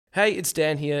Hey, it's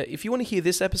Dan here. If you want to hear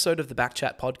this episode of the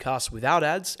BackChat podcast without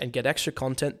ads and get extra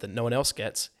content that no one else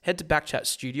gets, head to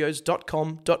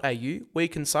backchatstudios.com.au where you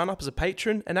can sign up as a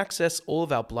patron and access all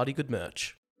of our bloody good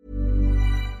merch.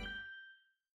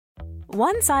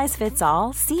 One size fits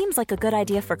all seems like a good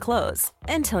idea for clothes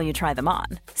until you try them on.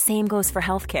 Same goes for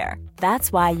healthcare.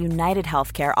 That's why United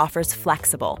Healthcare offers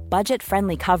flexible,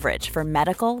 budget-friendly coverage for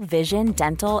medical, vision,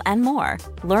 dental, and more.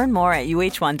 Learn more at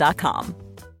uh1.com.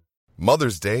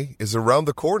 Mother's Day is around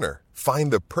the corner.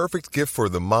 Find the perfect gift for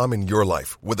the mom in your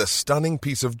life with a stunning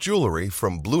piece of jewelry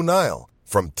from Blue Nile.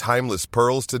 From timeless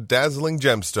pearls to dazzling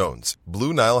gemstones,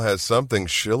 Blue Nile has something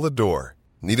she'll adore.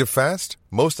 Need it fast?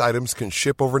 Most items can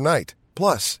ship overnight.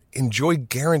 Plus, enjoy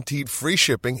guaranteed free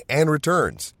shipping and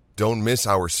returns. Don't miss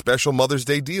our special Mother's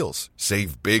Day deals.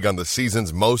 Save big on the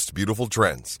season's most beautiful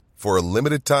trends. For a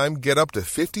limited time, get up to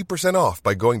 50% off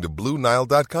by going to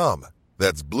BlueNile.com.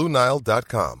 That's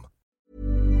BlueNile.com.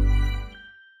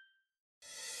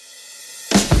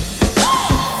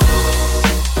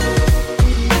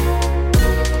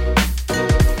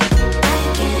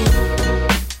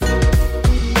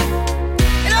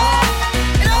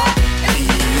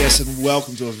 Yes, and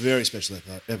welcome to a very special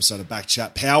episode of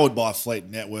BackChat, powered by Fleet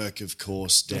Network, of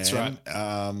course, Dan. That's right.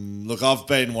 Look, I've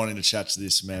been wanting to chat to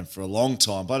this man for a long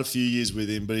time. Played a few years with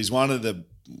him, but he's one of the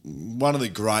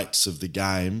greats of the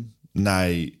game,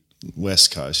 nay,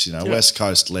 West Coast. You know, West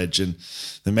Coast legend.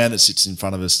 The man that sits in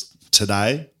front of us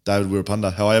today, David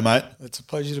Wirrpanda. How are you, mate? It's a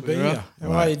pleasure to be here.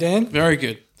 How are you, Dan? Very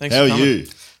good. Thanks How for are coming. you?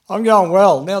 I'm going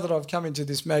well. Now that I've come into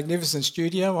this magnificent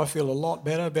studio, I feel a lot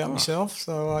better about myself.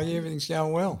 So, everything's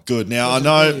going well. Good. Now, I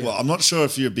know, well, I'm not sure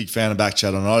if you're a big fan of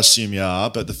BackChat, and I assume you are,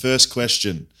 but the first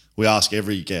question we ask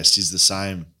every guest is the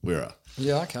same, Wirra.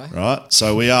 Yeah, okay. Right?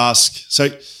 So we ask, so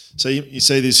you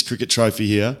see this cricket trophy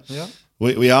here. Yeah.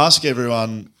 We ask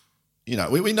everyone, you know,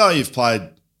 we know you've played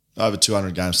over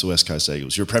 200 games for the West Coast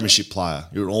Eagles. You're a premiership player.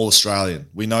 You're an All-Australian.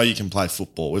 We know you can play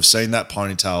football. We've seen that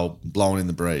ponytail blowing in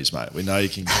the breeze, mate. We know you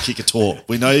can kick a talk.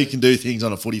 We know you can do things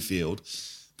on a footy field.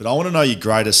 But I want to know your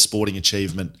greatest sporting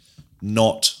achievement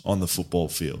not on the football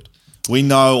field. We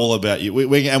know all about you.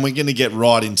 And we're going to get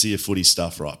right into your footy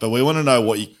stuff, right? But we want to know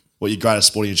what your greatest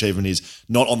sporting achievement is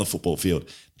not on the football field.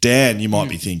 Dan, you might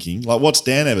be thinking, like, what's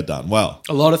Dan ever done? Well,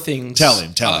 A lot of things. Tell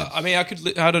him. I mean,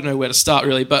 I don't know where to start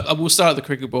really, but we'll start at the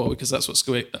cricket ball because that's what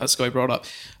Scully brought up.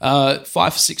 5 for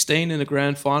 16 in a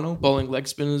grand final, bowling leg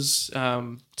spinners to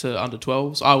under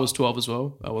 12s. I was 12 as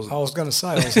well. I was going to say,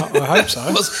 I hope so.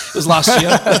 it was last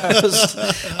year.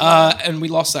 And we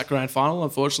lost that grand final,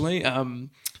 unfortunately.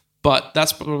 But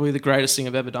that's probably the greatest thing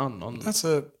I've ever done. That's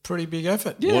a pretty big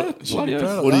effort. Yeah. What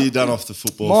have you done off the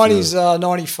football Mine field? is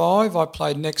 95. I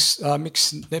played mixed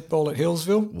netball at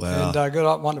Hillsville. Wow. And got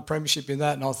up, won the premiership in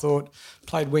that, and I thought,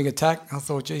 played wing attack. I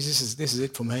thought, geez, this is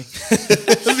it for me.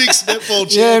 Mixed netball champion.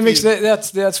 Yeah, mixed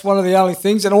net. That's one of the only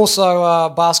things. And also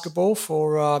basketball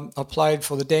I played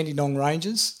for the Dandenong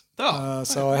Rangers.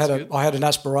 So I had an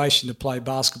aspiration to play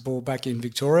basketball back in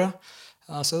Victoria.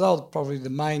 So they were probably the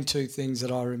main two things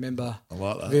that I remember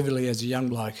vividly as a young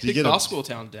bloke. Big basketball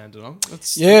town, Dandenong.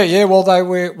 Yeah. Well,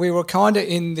 we were kind of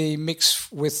in the mix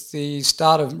with the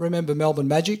start of, remember Melbourne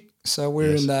Magic? So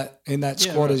we're in that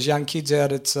squad as young kids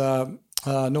out at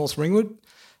North Ringwood.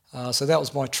 So that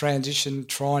was my transition,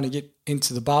 trying to get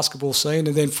into the basketball scene,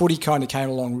 and then footy kind of came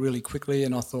along really quickly,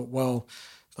 and I thought, well,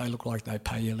 they look like they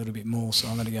pay you a little bit more, so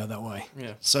I'm going to go that way.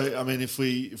 Yeah. So, I mean, if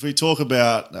we talk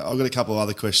about, I've got a couple of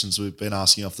other questions we've been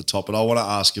asking off the top, but I want to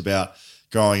ask about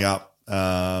growing up.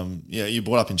 You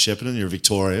brought up in Shepparton. You're a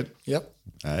Victorian. Yep.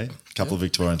 Hey, a couple of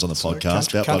Victorians on the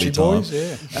podcast. Country about bloody boys,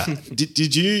 time. yeah.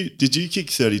 Did you kick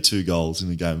 32 goals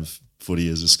in a game of footy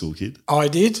as a school kid? I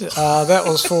did. That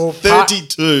was for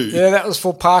 32. Yeah, that was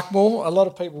for Parkmore. A lot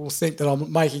of people will think that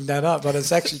I'm making that up, but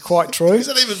it's actually quite true. Is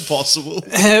that even possible?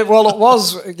 Well, it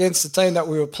was against the team that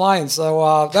we were playing.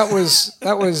 So that was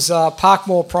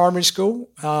Parkmore Primary School.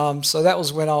 So that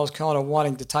was when I was kind of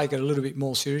wanting to take it a little bit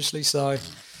more seriously. So.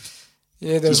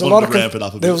 Yeah, there was a lot of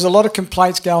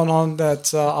complaints going on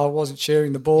that I wasn't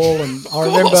sharing the ball, and I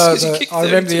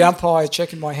remember the umpire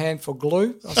checking my hand for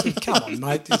glue. I said, "Come on,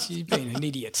 mate, you've been an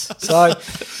idiot." So,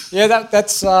 yeah,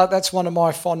 that's one of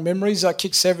my fond memories. I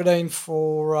kicked 17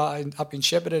 for up in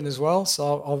Shepparton as well,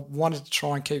 so I wanted to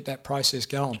try and keep that process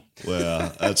going.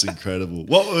 Wow, that's incredible.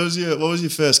 What was your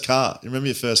first car? You remember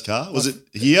your first car? Was it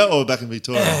here or back in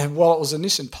Victoria? Well, it was a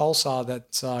Nissan Pulsar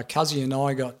that Cuzzy and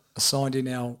I got assigned in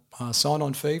our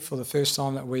sign-on fee for the first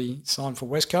time that we signed for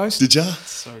West Coast. Did you?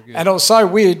 So good. And it was so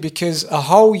weird because a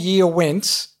whole year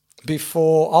went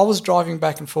before I was driving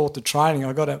back and forth to training.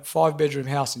 I got a 5-bedroom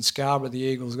house in Scarborough the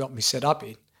Eagles got me set up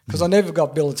in because I never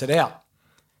got billeted out.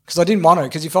 because I didn't want to.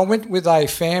 Because if I went with a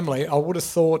family, I would have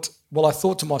thought, well, I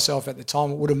thought to myself at the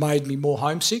time, it would have made me more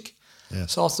homesick. Yeah.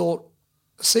 So I thought,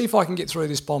 see if I can get through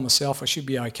this by myself, I should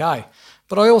be okay.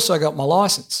 But I also got my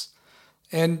licence.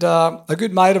 And a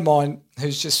good mate of mine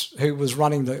who was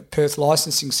running the Perth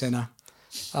Licensing Centre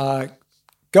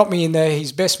got me in there.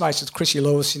 His best mates with Chrissy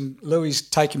Lewis, and Louis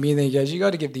taking me in there. He goes, you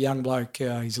got to give the young bloke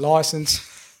his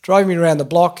licence. Drove me around the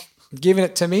block, giving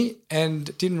it to me,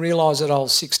 and didn't realise that I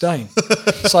was 16.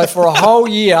 So for a whole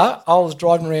year, I was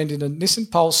driving around in a Nissan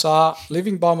Pulsar,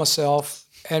 living by myself,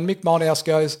 and Mick Moldhouse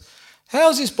goes,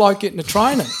 how's this bloke getting to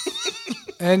training?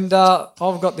 And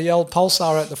I've got the old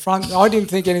Pulsar at the front. I didn't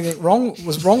think anything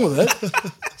was wrong with it.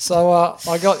 So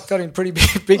I got in pretty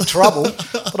big trouble.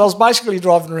 But I was basically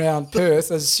driving around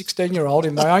Perth as a 16-year-old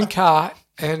in my own car,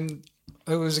 and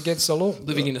it was against the law.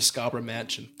 Living in a Scarborough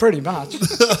mansion. Pretty much.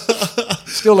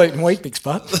 Still eating Weet-Bix,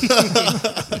 but.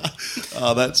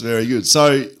 Oh, that's very good.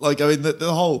 So, like, I mean,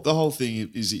 the whole thing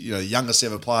is, you know, youngest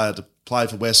ever player to play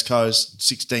for West Coast,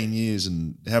 16 years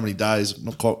and how many days? I'm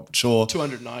not quite sure.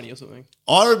 290 or something.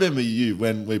 I remember you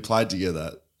when we played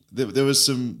together. There was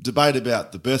some debate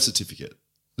about the birth certificate.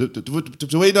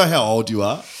 Do we know how old you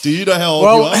are? Do you know how old you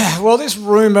are? Well, this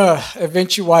rumour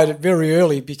eventuated very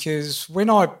early because when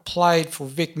I played for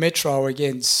Vic Metro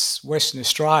against Western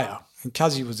Australia, and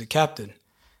Cuzzy was the captain,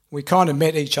 we kind of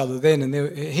met each other then, and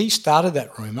he started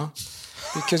that rumour.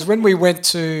 Because when we went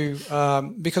to,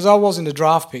 because I wasn't a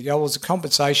draft pick, I was a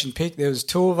compensation pick. There was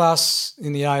two of us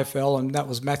in the AFL, and that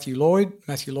was Matthew Lloyd.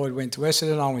 Matthew Lloyd went to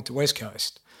Essendon, I went to West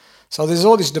Coast. So there's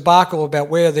all this debacle about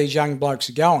where these young blokes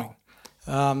are going.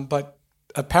 But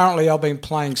apparently I've been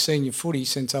playing senior footy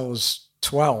since I was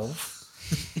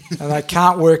 12, and they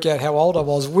can't work out how old I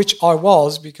was, which I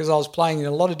was because I was playing in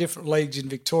a lot of different leagues in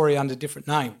Victoria under different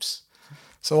names.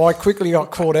 So I quickly got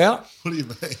caught out. What do you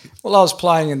mean? Well, I was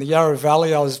playing in the Yarra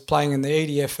Valley. I was playing in the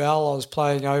EDFL. I was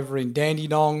playing over in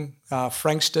Dandenong,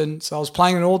 Frankston. So I was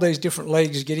playing in all these different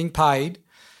leagues, getting paid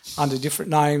under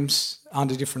different names,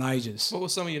 under different ages. What were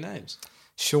some of your names?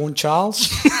 Sean Charles,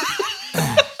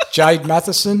 Jade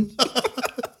Matheson,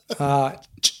 Dale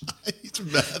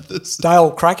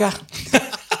Cracker.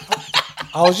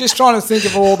 I was just trying to think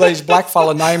of all these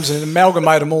blackfella names and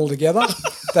amalgamate them all together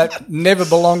that never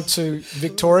belonged to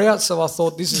Victoria. So I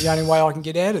thought this is the only way I can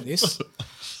get out of this.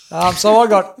 So I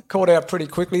got caught out pretty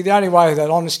quickly. The only way that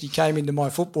honesty came into my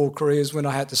football career is when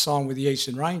I had to sign with the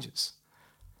Eastern Rangers.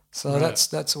 So that's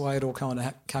the way it all kind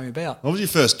of came about. What was your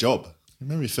first job?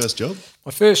 Remember your first job?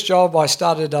 My first job, I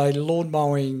started a lawn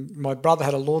mowing. My brother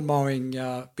had a lawn mowing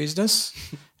business,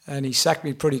 and he sacked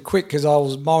me pretty quick because I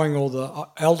was mowing all the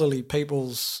elderly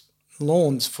people's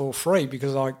lawns for free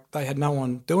because they had no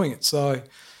one doing it. So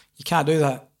you can't do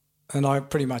that. And I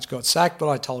pretty much got sacked, but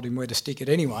I told him where to stick it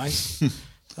anyway. So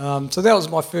that was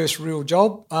my first real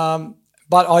job.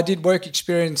 But I did work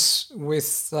experience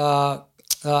with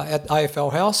at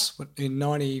AFL House in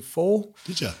 94.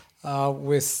 Did you?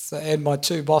 And my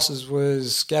two bosses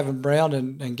was Gavin Brown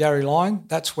and Gary Lyon.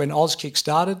 That's when Auskick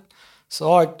started.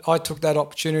 So I took that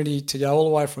opportunity to go all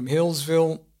the way from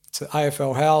Hillsville to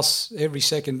AFL House every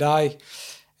second day,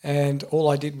 and all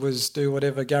I did was do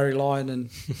whatever Gary Lyon and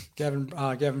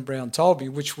Gavin Brown told me,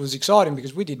 which was exciting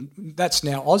because that's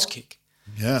now Auskick.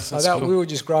 Yeah, so cool. We were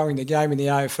just growing the game in the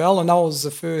AFL, and I was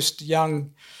the first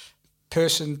young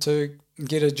person to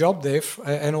get a job there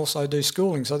and also do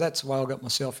schooling. So that's why I got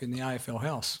myself in the AFL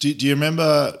House. Do you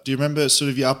remember sort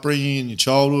of your upbringing and your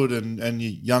childhood and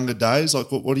your younger days?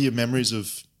 Like what are your memories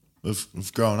of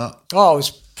growing up? Oh, it was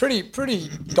pretty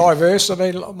diverse. I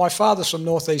mean, my father's from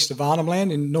northeast of Arnhem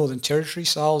Land in Northern Territory,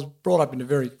 so I was brought up in a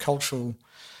very cultural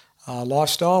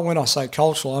lifestyle. When I say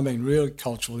cultural, I mean really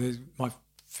cultural. My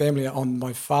family on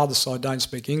my father's side don't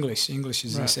speak English. English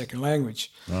is their second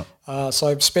language. Right. So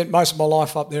I've spent most of my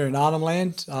life up there in Arnhem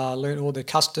Land, learned all the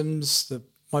customs. The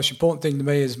most important thing to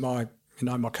me is my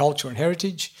culture and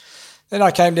heritage. Then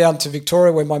I came down to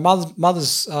Victoria where my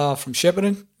mother's from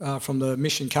Shepparton, from the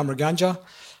Mission Cumragunja,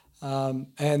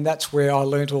 and that's where I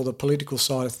learnt all the political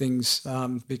side of things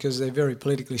because they're very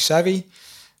politically savvy.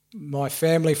 My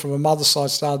family from my mother's side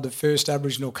started the first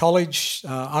Aboriginal college.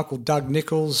 Uncle Doug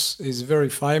Nichols is very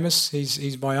famous.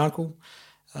 He's my uncle.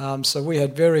 So we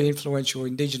had very influential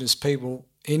Indigenous people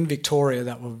in Victoria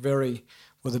that were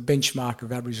the benchmark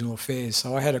of Aboriginal affairs.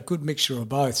 So I had a good mixture of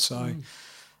both. So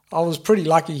I was pretty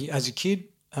lucky as a kid,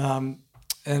 and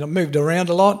I moved around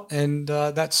a lot, and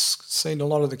that's seen a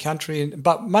lot of the country.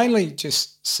 But mainly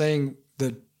just seeing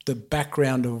the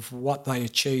background of what they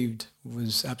achieved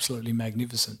was absolutely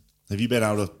magnificent. Have you been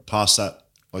able to pass that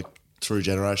like through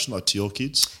generation, like to your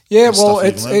kids? Yeah, well,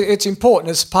 it's important.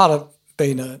 It's part of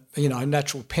been a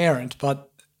natural parent, but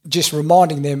just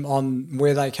reminding them on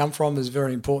where they come from is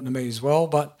very important to me as well.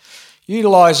 But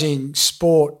utilising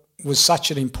sport was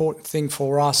such an important thing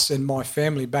for us and my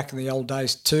family back in the old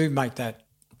days to make that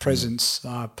presence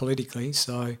politically.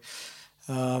 So,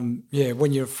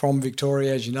 when you're from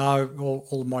Victoria, as you know,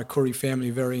 all of my Koori family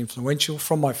are very influential.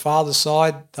 From my father's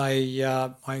side,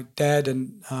 my dad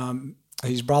and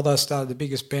his brother started the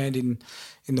biggest band in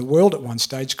the world at one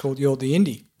stage called You're the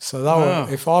Indie. So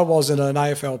if I wasn't an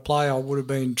AFL player, I would have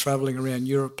been travelling around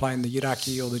Europe playing the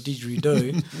Yiraki or the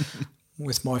Didgeridoo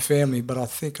with my family, but I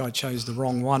think I chose the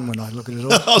wrong one when I look at it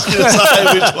all. I was going to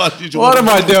say, which one did you What want? am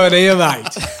I doing here, mate?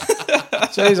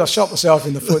 Jeez, I shot myself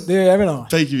in the foot there, haven't I?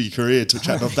 Peak of your career to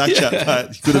chatting on BackChat,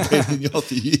 mate. You could have been in your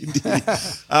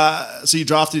Indie. So you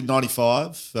drafted in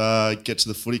 95, get to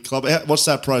the footy club. What's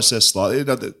that process like?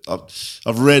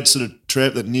 I've read sort of,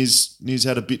 Trev, that Niz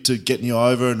had a bit to getting you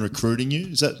over and recruiting you.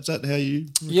 Is that how you?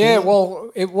 Yeah,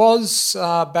 well, it was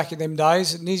back in them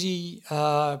days. Nizzy,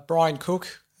 Brian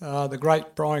Cook, the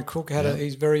great Brian Cook,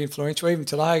 he's very influential. Even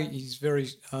today, he's very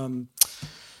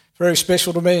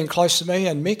special to me and close to me,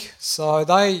 and Mick. So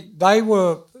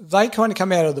they kind of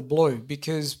come out of the blue,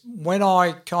 because when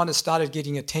I kind of started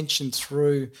getting attention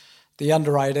through the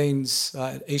under-18s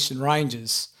at Eastern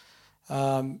Rangers,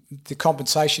 the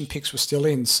compensation picks were still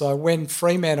in. So when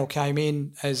Fremantle came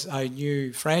in as a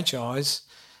new franchise,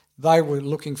 they were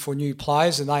looking for new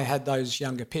players and they had those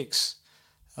younger picks.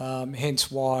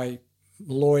 Hence why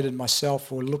Lloyd and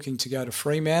myself were looking to go to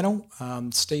Fremantle.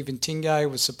 Stephen Tingay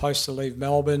was supposed to leave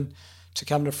Melbourne to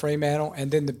come to Fremantle.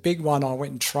 And then the big one, I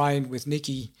went and trained with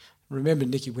Nicky. Remember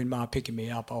Nicky Winmar picking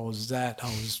me up? I was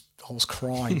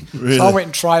crying. Really? So I went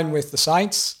and trained with the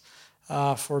Saints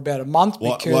for about a month.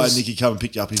 Why did Nicky come and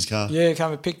pick you up in his car? Yeah,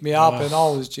 come and pick me up, and I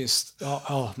was just,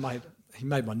 mate, he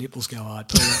made my nipples go hard.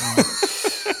 Tell you that,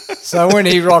 mate. So when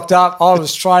he rocked up, I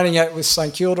was training with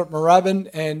St Kilda at Moorabbin,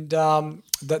 and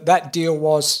that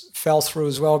deal fell through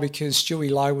as well, because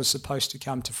Stewie Lowe was supposed to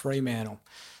come to Fremantle.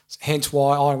 Hence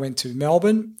why I went to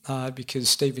Melbourne, because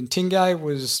Stephen Tingay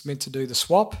was meant to do the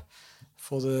swap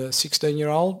for the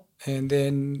 16-year-old, and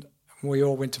then we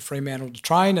all went to Fremantle to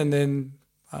train, and then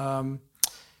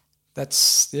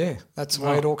that's the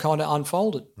way it all kind of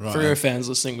unfolded. Right. Freo fans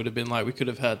listening would have been like, we could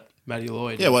have had Matty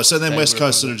Lloyd. Yeah, well, so then David West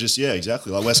Coast Wirrpanda. sort of just,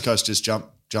 exactly. Like West Coast just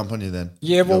jump on you then.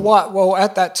 Yeah, well,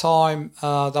 at that time, they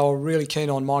were really keen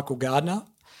on Michael Gardner.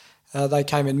 They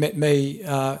came and met me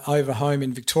over home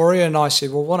in Victoria, and I said,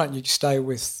 well, why don't you stay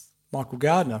with Michael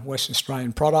Gardner, Western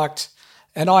Australian product?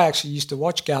 And I actually used to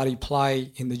watch Gardy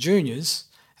play in the juniors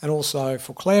and also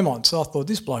for Claremont. So I thought,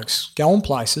 this bloke's going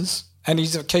places, and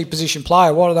he's a key position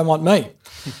player. Why do they want me?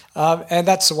 And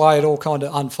that's the way it all kind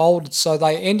of unfolded. So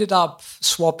they ended up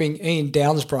swapping Ian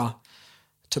Downsborough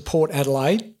to Port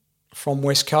Adelaide from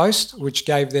West Coast, which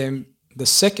gave them the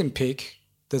second pick,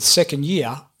 the second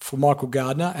year for Michael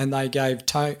Gardner, and they gave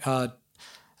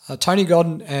Tony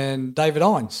Godden and David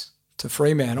Hines to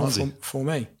Fremantle for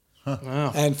me.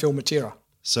 Wow. And Phil Matera.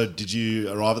 So did you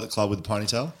arrive at the club with a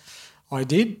ponytail? I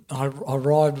did. I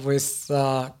arrived with.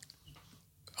 I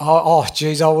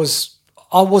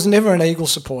was never an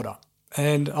Eagles supporter,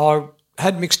 and I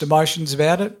had mixed emotions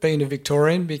about it, being a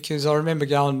Victorian, because I remember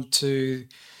going to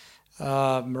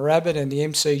Moorabbin and the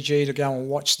MCG to go and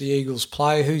watch the Eagles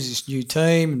play. Who's this new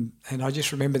team? And I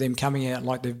just remember them coming out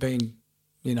like they've been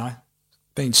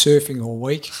surfing all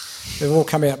week. They've all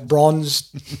come out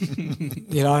bronzed.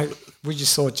 We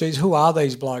just thought, geez, who are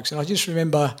these blokes? And I just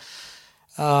remember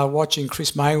watching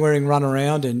Chris Mainwaring run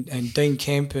around and Dean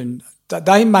Kemp, and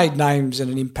they made names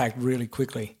and an impact really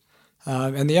quickly.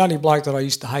 And the only bloke that I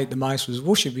used to hate the most was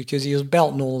Woosha, because he was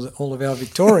belting all of our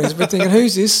Victorians, but thinking,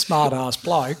 who's this smart-ass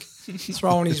bloke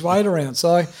throwing his weight around?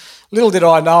 So little did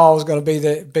I know I was going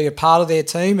to be a part of their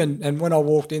team, and when I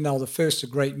walked in, they were the first to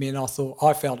greet me, and I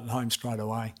felt at home straight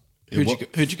away.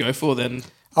 Who'd you go for then?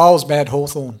 I was Mad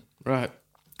Hawthorn. Right.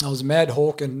 I was a Mad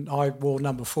Hawk, and I wore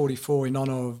number 44 in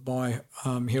honour of my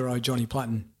hero, Johnny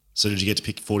Platten. So did you get to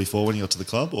pick 44 when you got to the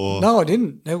club? Or No, I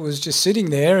didn't. It was just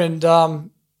sitting there, and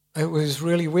it was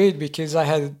really weird because I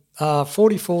had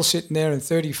 44 sitting there and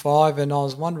 35, and I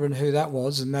was wondering who that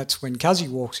was, and that's when Cuzzy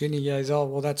walks in. He goes, oh,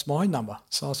 well, that's my number.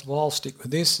 So I said, well, I'll stick with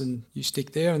this, and you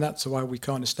stick there, and that's the way we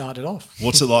kind of started off.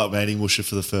 What's it like meeting Woosha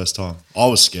for the first time? I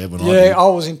was scared when I Yeah, did. I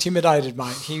was intimidated,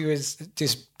 mate. He was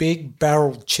this big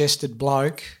barrel-chested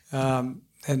bloke, and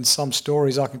some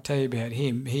stories I can tell you about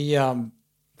him. He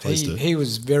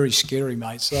was very scary,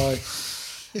 mate. So,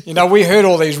 we heard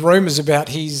all these rumours about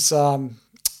his, I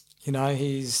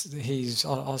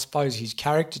suppose his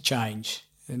character change,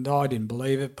 and I didn't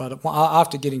believe it. But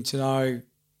after getting to know,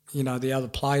 the other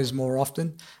players more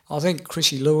often. I think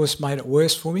Chrissy Lewis made it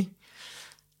worse for me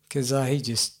because he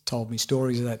just told me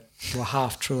stories that were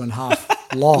half true and half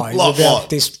lies about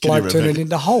this bloke turning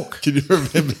into Hulk. Can you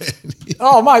remember any?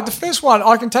 Oh, mate, the first one,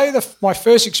 I can tell you my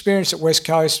first experience at West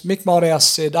Coast, Mick Moldhouse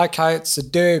said, okay, it's a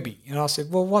derby. And I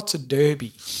said, well, what's a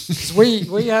derby? 'Cause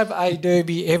we have a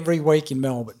derby every week in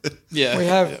Melbourne.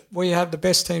 Yeah. We have the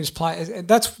best teams playing. And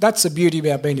that's the beauty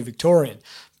about being a Victorian.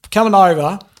 Coming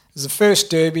over, it's the first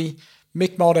derby.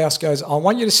 Mick Moldhouse goes, I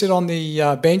want you to sit on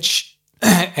the bench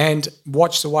and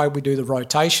watch the way we do the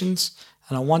rotations.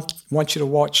 And I want you to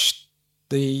watch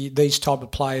these type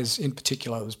of players in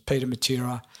particular. It was Peter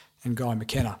Matera and Guy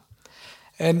McKenna.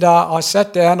 And I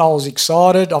sat down. I was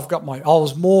excited. I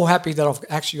was more happy that I've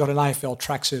actually got an AFL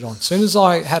tracksuit on. As soon as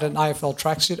I had an AFL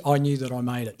tracksuit, I knew that I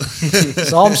made it.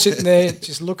 So I'm sitting there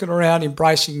just looking around,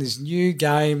 embracing this new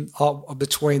game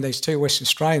between these two Western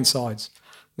Australian sides.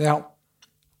 Now,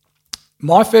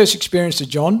 my first experience to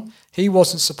John, he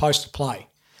wasn't supposed to play.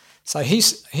 So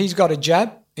he's got a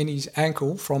jab in his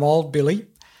ankle from old Billy,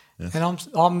 and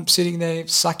I'm sitting there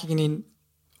sucking in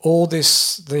all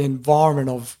the environment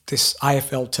of this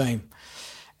AFL team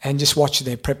and just watching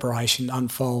their preparation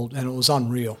unfold, and it was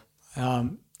unreal.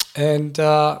 And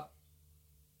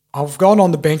I've gone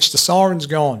on the bench, the siren's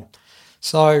gone.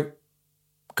 So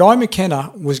Guy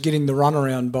McKenna was getting the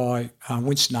runaround by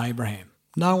Winston Abraham.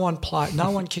 No one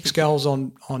kicks goals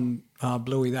on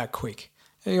Bluey that quick.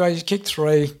 Anyway, you kick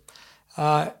 3,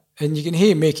 and you can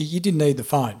hear Mickey. You didn't need the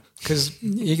phone because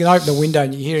you can open the window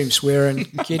and you hear him swearing,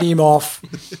 get him off,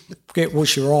 get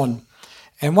Woosher on.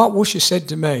 And what Woosher said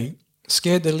to me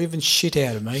scared the living shit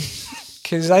out of me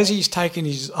because as he's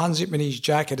unzipping his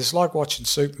jacket, it's like watching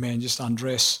Superman just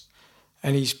undress.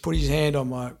 And he's put his hand on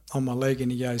my leg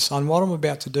and he goes, son, what I'm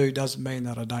about to do doesn't mean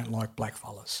that I don't like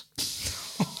blackfellas.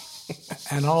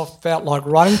 And I felt like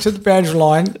running to the boundary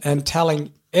line and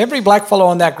telling every blackfellow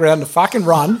on that ground to fucking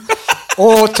run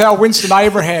or tell Winston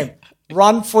Abraham,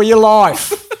 run for your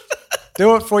life.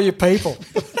 Do it for your people.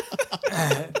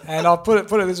 And I'll put it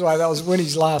this way, that was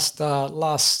Winnie's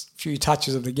last few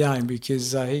touches of the game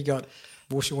because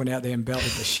Woosher went out there and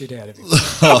belted the shit out of him.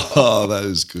 Oh, that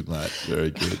is good, mate.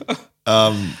 Very good.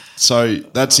 So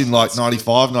that's in like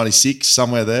 95, 96,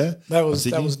 somewhere there. That was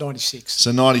 96.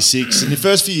 So 96. In your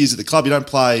first few years at the club, you don't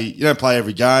play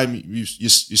every game. You're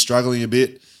struggling a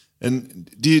bit. And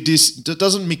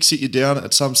doesn't Mick sit you down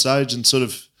at some stage and sort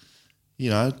of,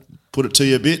 put it to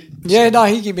you a bit? Yeah, no,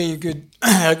 he gave me a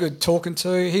good talking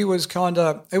to. He was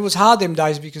it was hard them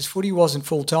days because footy wasn't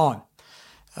full time.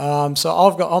 So I'm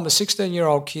a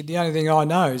 16-year-old kid. The only thing I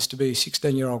know is to be a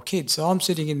 16-year-old kid. So I'm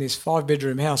sitting in this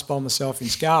 5-bedroom house by myself in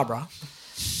Scarborough,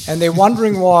 and they're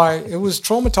wondering why it was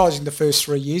traumatising the first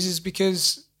 3 years is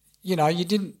because, you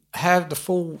didn't have the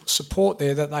full support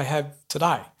there that they have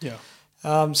today. Yeah.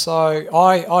 So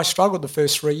I struggled the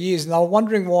first 3 years, and they were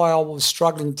wondering why I was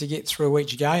struggling to get through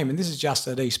each game, and this is just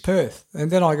at East Perth. And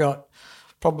then I got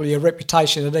probably a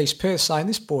reputation at East Perth saying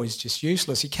this boy's just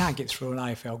useless. He can't get through an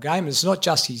AFL game. It's not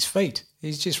just his feet.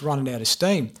 He's just running out of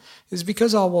steam. It's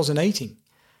because I wasn't eating.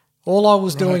 All I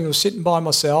was doing was sitting by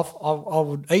myself. I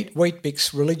would eat Wheat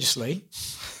Bix religiously,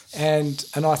 and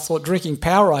I thought drinking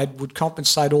Powerade would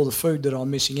compensate all the food that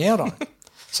I'm missing out on.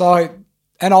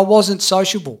 And I wasn't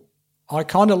sociable. I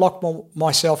kind of locked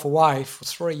myself away for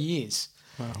 3 years,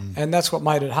 and that's what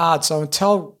made it hard. So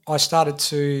until I started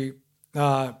to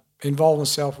involve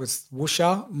myself with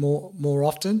Woosher more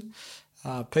often,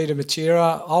 Peter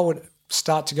Matera, I would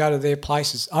start to go to their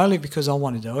places only because I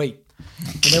wanted to eat.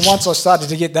 And then once I started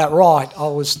to get that right, I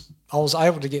was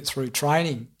able to get through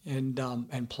training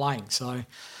and playing. So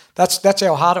that's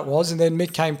how hard it was. And then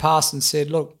Mick came past and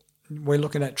said, look, we're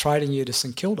looking at trading you to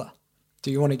St Kilda. Do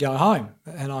you want to go home?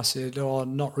 And I said, oh,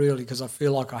 not really, because I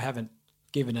feel like I haven't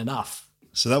given enough.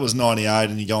 So that was 98,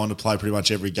 and you go on to play pretty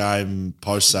much every game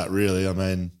post that, really. I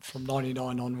mean, from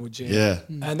 99 onwards, yeah.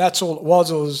 Yeah. And that's all it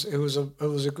was. It was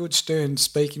a good stern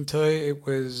speaking to. It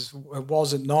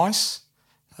wasn't nice.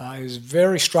 It was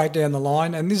very straight down the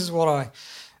line, and this is what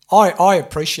I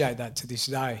appreciate that to this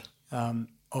day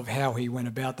of how he went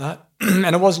about that.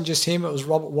 And it wasn't just him; it was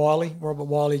Robert Wiley. Robert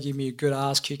Wiley gave me a good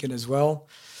ass kicking as well.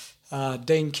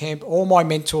 Dean Kemp, all my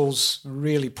mentors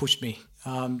really pushed me.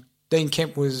 Dean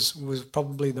Kemp was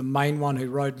probably the main one who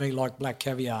rode me like black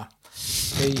caviar.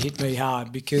 He hit me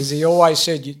hard because he always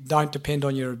said you don't depend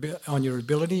on your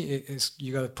ability.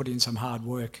 You got to put in some hard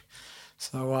work.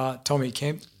 So Tommy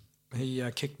Kemp, he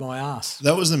kicked my ass.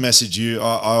 That was the message I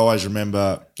always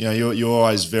remember. You're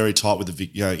always very tight with the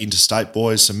interstate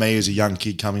boys. So me as a young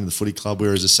kid coming to the footy club, we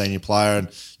were as a senior player, and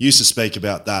you used to speak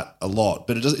about that a lot.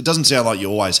 But it doesn't sound like you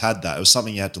always had that. It was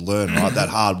something you had to learn, right? That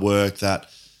hard work, that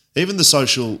even the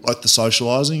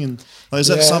socialising, and is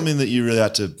that something that you really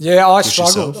had to? Yeah, I push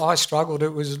struggled. yourself? I struggled.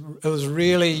 It was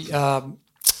really.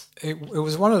 It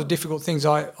was one of the difficult things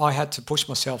I had to push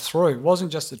myself through. It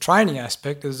wasn't just the training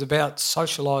aspect. It was about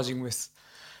socialising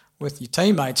with your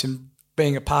teammates and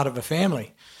being a part of a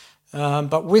family.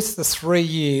 But with the 3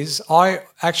 years, I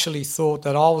actually thought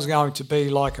that I was going to be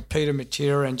like a Peter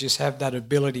Matera and just have that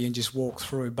ability and just walk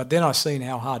through. But then I seen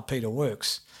how hard Peter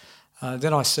works.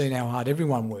 Then I seen how hard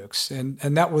everyone works. And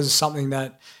that was something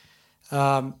that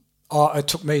it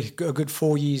took me a good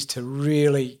 4 years to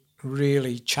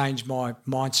really changed my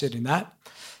mindset in that.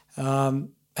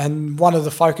 And one of the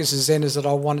focuses then is that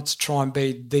I wanted to try and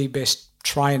be the best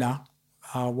trainer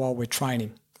while we're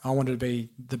training. I wanted to be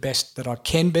the best that I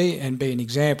can be and be an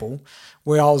example,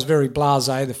 where I was very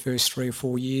blasé the first 3 or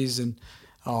 4 years and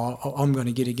I'm going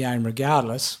to get a game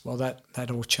regardless. Well,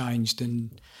 that all changed.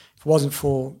 And if it wasn't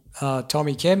for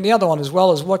Tommy Kemp, the other one as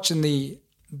well is watching the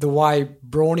way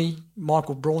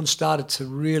Michael Braun started to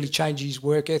really change his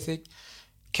work ethic.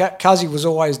 Cuzzy was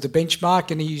always the benchmark,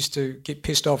 and he used to get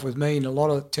pissed off with me in a lot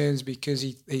of turns because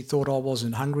he thought I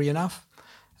wasn't hungry enough,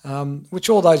 which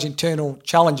all those internal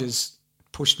challenges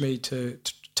pushed me to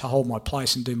hold my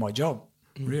place and do my job,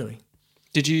 really.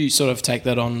 Did you sort of take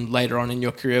that on later on in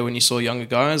your career when you saw younger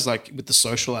guys, like with the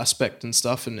social aspect and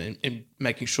stuff, and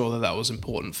making sure that was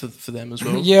important for them as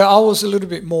well? Yeah, I was a little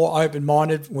bit more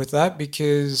open-minded with that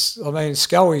because, I mean,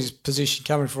 Scully's position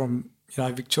coming from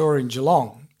Victoria and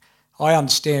Geelong, I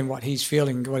understand what he's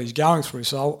feeling, what he's going through,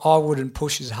 so I wouldn't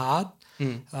push as hard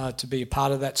to be a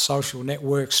part of that social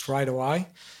network straight away.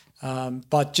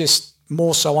 But just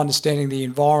more so understanding the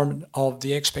environment of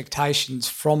the expectations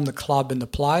from the club and the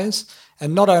players,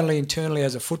 and not only internally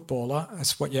as a footballer,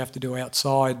 that's what you have to do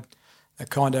outside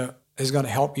that kind of is going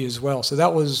to help you as well. So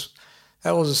that was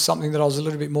something that I was a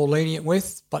little bit more lenient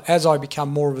with. But as I become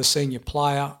more of a senior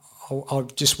player, I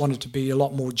just wanted to be a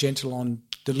lot more gentle on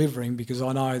delivering because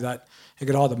I know that it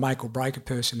could either make or break a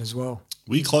person as well.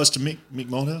 Were you close to Mick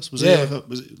Malthouse? Was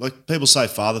he like people say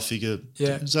father figure?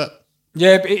 Yeah. Is that?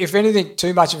 Yeah, if anything,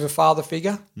 too much of a father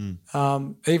figure,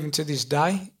 even to this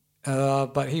day.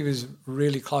 But he was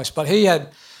really close. But he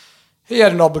had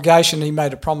an obligation. He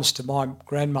made a promise to my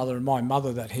grandmother and my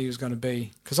mother that he was going to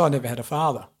be, because I never had a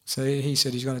father. So he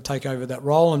said he's going to take over that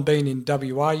role. And being in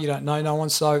WA, you don't know no one.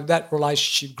 So that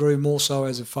relationship grew more so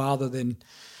as a father than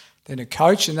a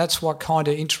coach, and that's what kind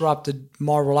of interrupted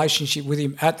my relationship with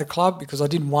him at the club because I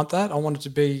didn't want that. I wanted to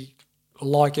be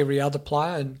like every other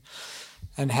player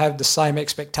and have the same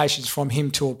expectations from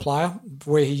him to a player,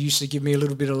 where he used to give me a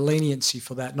little bit of leniency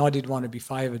for that, and I did want to be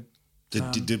favoured.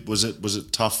 Was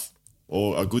it tough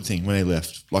or a good thing when he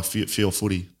left, like feel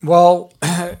footy? Well,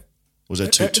 was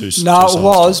that too no, too it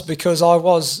was because I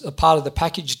was a part of the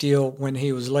package deal when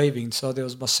he was leaving. So there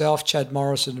was myself, Chad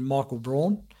Morrison and Michael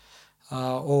Braun,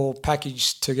 all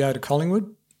packaged to go to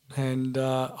Collingwood. And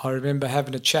I remember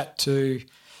having a chat to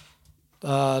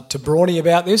Brawny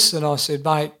about this, and I said,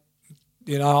 mate,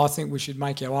 I think we should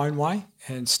make our own way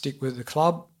and stick with the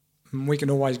club. And we can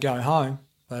always go home,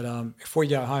 but if we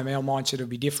go home, our mindset will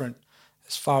be different.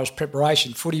 As far as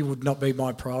preparation, footy would not be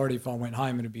my priority if I went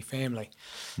home, and it'd be family.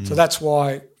 So that's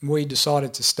why we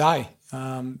decided to stay.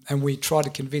 And we tried to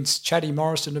convince Chatty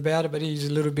Morrison about it, but he's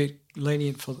a little bit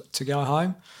lenient to go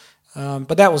home.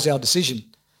 But that was our decision,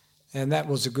 and that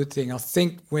was a good thing. I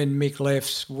think when Mick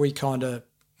left,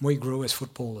 we grew as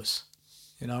footballers.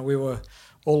 We were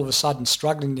all of a sudden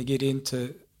struggling to get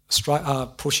into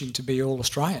pushing to be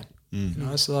All-Australian.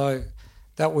 So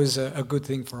that was a good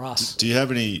thing for us. Do you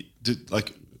have any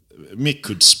Mick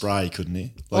could spray, couldn't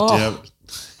he?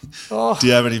 Do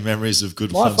you have any memories of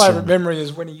good? My favourite memory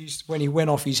is when he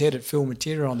went off his head at Phil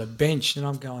Matera on the bench, and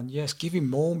I'm going, yes, give him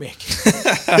more, Mick.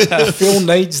 Phil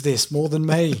needs this more than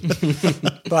me.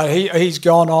 But he's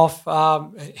gone off.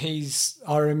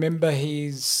 I remember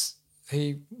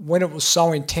when it was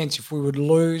so intense, if we would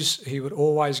lose, he would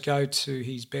always go to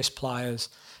his best players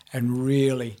and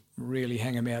really, really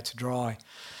hang them out to dry.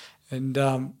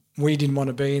 And we didn't want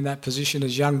to be in that position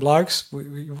as young blokes.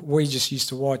 We just used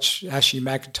to watch Ashley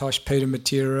McIntosh, Peter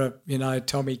Matera,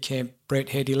 Tommy Kemp, Brett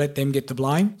Heady, let them get the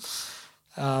blame.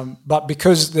 But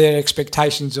because their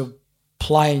expectations of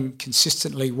playing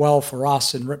consistently well for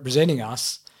us and representing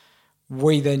us,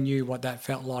 we then knew what that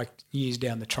felt like years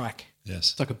down the track.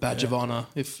 Yes, it's like a badge of honour.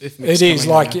 If it is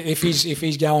like if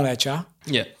he's going at you,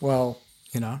 yeah. Well,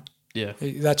 Yeah.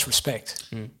 That's respect.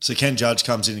 So Ken Judge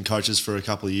comes in and coaches for a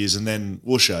couple of years, and then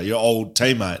Woosha, your old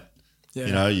teammate,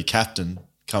 your captain,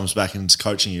 comes back and is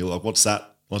coaching you. Like, what's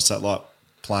that like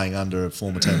playing under a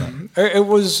former teammate? It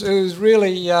was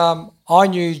really. I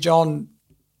knew John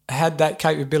had that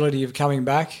capability of coming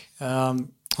back.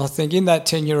 I think in that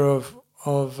tenure of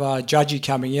Judgy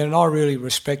coming in, and I really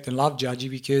respect and love Judgy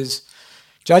because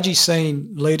Judgy's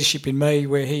seen leadership in me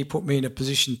where he put me in a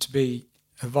position to be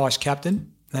a vice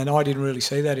captain, and I didn't really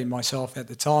see that in myself at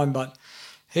the time, but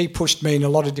he pushed me in a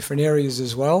lot of different areas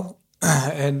as well,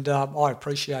 and I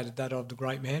appreciated that of the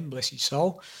great man, bless his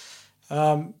soul.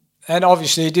 And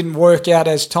obviously it didn't work out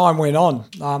as time went on,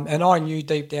 and I knew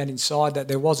deep down inside that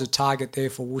there was a target there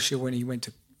for Woosha when he went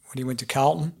to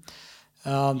Carlton.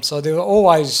 So there were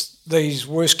always these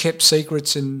worst-kept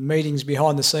secrets and meetings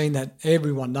behind the scene that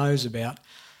everyone knows about.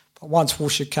 But once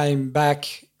Woosha came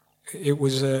back, it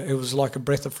was like a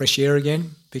breath of fresh air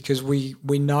again because we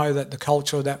know that the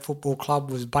culture of that football club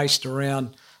was based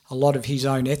around a lot of his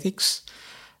own ethics,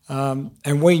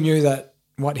 and we knew that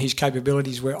what his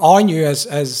capabilities were. I knew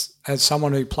as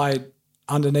someone who played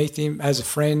underneath him, as a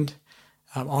friend,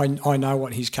 I know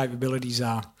what his capabilities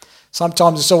are.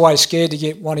 Sometimes it's always scared to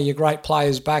get one of your great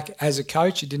players back as a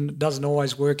coach. It doesn't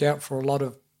always work out for a lot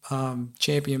of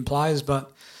champion players,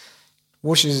 but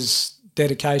Woosha's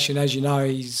dedication, as you know,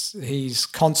 his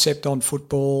concept on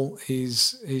football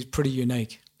is pretty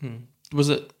unique.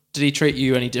 Did he treat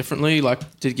you any differently? Like,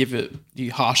 did he give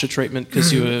you harsher treatment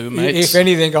because you were mates? If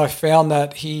anything, I found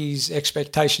that his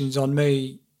expectations on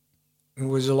me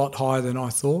was a lot higher than I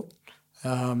thought,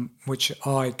 which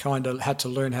I kind of had to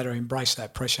learn how to embrace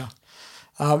that pressure.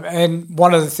 And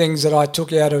one of the things that I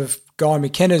took out of Guy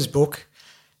McKenna's book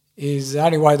is the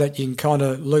only way that you can kind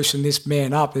of loosen this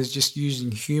man up is just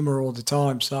using humour all the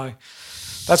time. So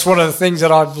that's one of the things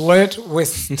that I've learnt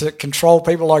to control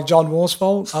people like John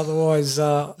Worsfold. Otherwise,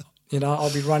 I'll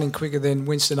be running quicker than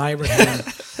Winston Abraham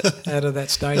out of that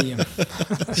stadium.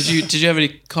 Did you ever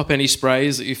cop any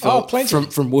sprays that you felt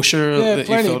from Woosha? Yeah, that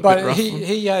plenty. You felt but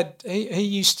he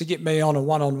used to get me on a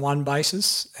one-on-one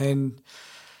basis, and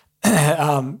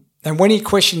when he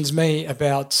questions me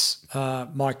about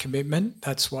my commitment,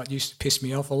 that's what used to piss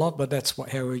me off a lot. But that's how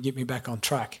he would get me back on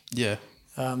track. Yeah.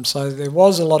 So there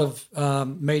was a lot of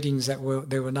meetings there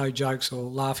were no jokes or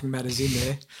laughing matters in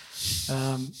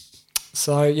there.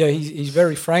 So yeah, he's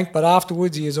very frank, but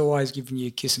afterwards he is always giving you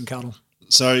a kiss and cuddle.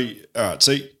 So all right,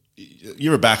 so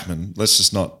you're a backman.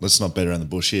 Let's not beat around the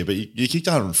bush here, but you kicked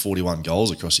 141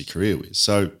 goals across your career.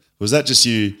 So was that just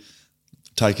you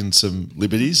taking some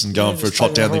liberties and going for a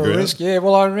trot down the ground? Risk? Yeah,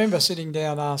 well, I remember sitting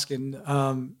down asking,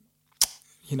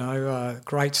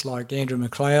 greats like Andrew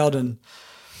McLeod and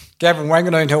Gavin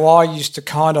Wanganeen, who I used to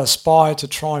kind of aspire to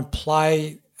try and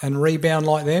play and rebound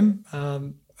like them.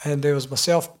 And there was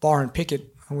myself, Byron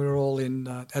Pickett, and we were all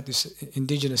at this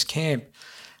Indigenous camp.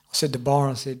 I said to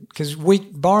Byron, because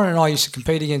Byron and I used to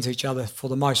compete against each other for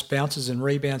the most bounces and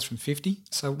rebounds from 50.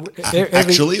 So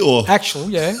Actually,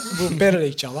 yeah, we were better at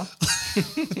each other.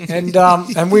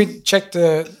 And we checked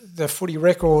the footy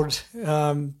record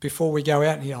before we go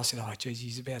out, and I said,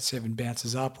 he's about 7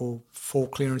 bounces up or 4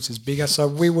 clearances bigger. So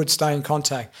we would stay in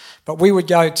contact. But we would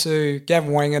go to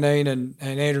Gavin Wanganeen and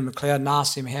Andrew McLeod and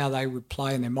ask them how they would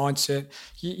play and their mindset.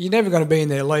 You're never going to be in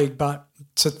their league, but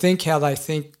to think how they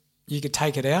think, you could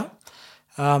take it out.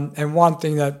 And one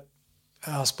thing that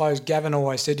I suppose Gavin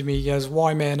always said to me, he goes,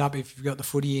 why man up if you've got the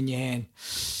footy in your hand?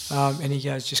 And he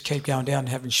goes, just keep going down and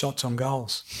having shots on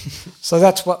goals. So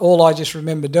that's all I just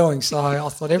remember doing. So I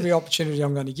thought every opportunity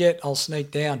I'm going to get, I'll sneak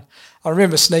down. I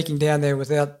remember sneaking down there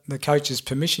without the coach's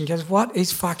permission. He goes, what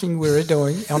is fucking Wirra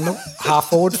doing on the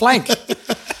half-forward flank?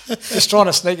 Just trying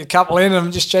to sneak a couple in, and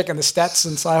I'm just checking the stats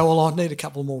and say, well, I need a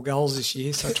couple more goals this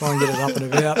year, so try and get it up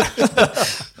and about.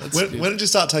 When did you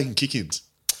start taking kick-ins?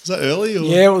 Was that early? Or?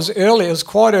 Yeah, it was early. It was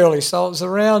quite early. So it was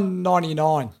around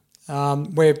 99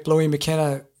 where Bluey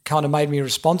McKenna kind of made me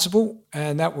responsible,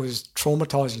 and that was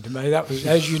traumatising to me. That was,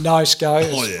 as you know, Sco,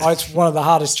 it's one of the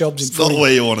hardest jobs in footy. Not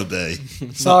where you want to be.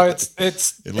 So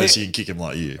it's unless you can kick him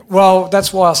like you. Well,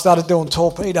 that's why I started doing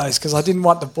torpedoes, because I didn't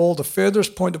want the ball. The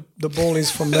furthest point the ball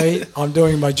is from me, I'm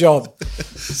doing my job.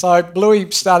 So Bluey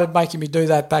started making me do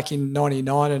that back in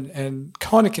 99 and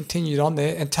kind of continued on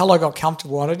there until I got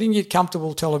comfortable. And I didn't get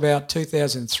comfortable till about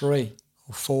 2003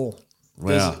 or 4.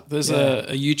 Wow. There's a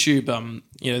YouTube,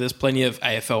 there's plenty of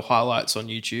AFL highlights on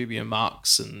YouTube,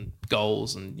 marks and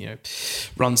goals and,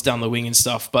 runs down the wing and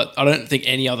stuff. But I don't think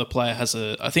any other player has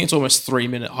I think it's almost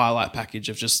 3-minute highlight package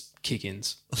of just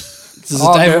kick-ins. This is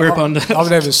David Wirrpanda.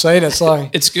 I've never seen it, so.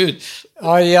 It's good.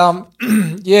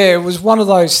 It was one of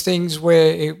those things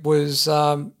where it was,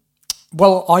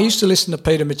 Well, I used to listen to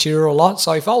Peter Matera a lot.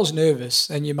 So if I was nervous,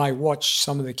 and you may watch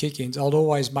some of the kick-ins, I'd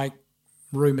always make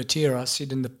Rue Matera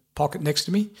sit in the pocket next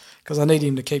to me because I need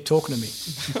him to keep talking to me.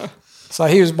 So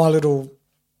he was my little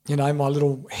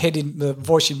head in the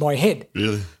voice in my head.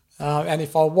 Really? And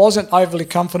if I wasn't overly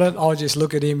confident, I would just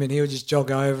look at him and he would just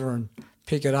jog over and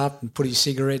pick it up and put his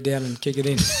cigarette down and kick it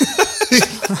in.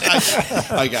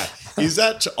 Okay. Is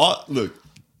that look?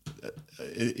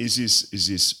 Is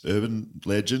this urban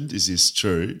legend? Is this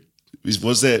true?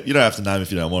 Was there? You don't have to name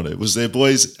if you don't want to. Was there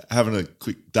boys having a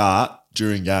quick dart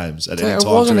during games at any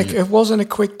time? It wasn't a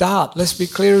quick dart. Let's be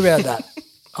clear about that.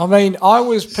 I mean, I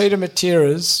was Peter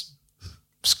Matera's,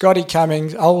 Scotty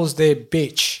Cummings. I was their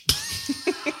bitch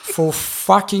for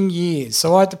fucking years.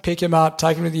 So I had to pick him up,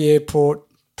 take him to the airport,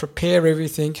 prepare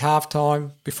everything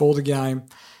halftime before the game,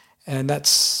 and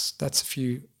that's a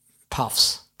few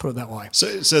puffs. Put it that way.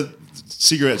 So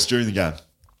cigarettes during the game?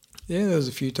 Yeah, there was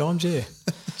a few times, yeah.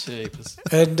 Jeepers.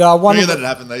 And one of that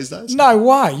happen these days? No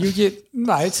way.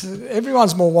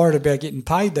 Everyone's more worried about getting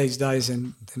paid these days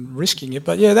than risking it.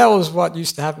 But yeah, that was what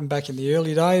used to happen back in the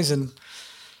early days, and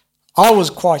I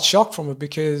was quite shocked from it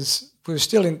because we were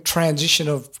still in transition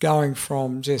of going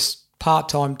from just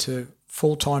part-time to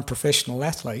full-time professional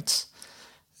athletes.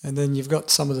 And then you've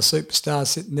got some of the superstars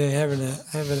sitting there having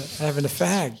a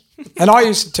fag. And I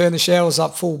used to turn the showers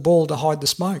up full ball to hide the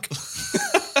smoke.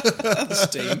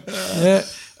 Steam. Yeah.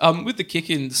 With the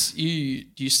kick-ins, you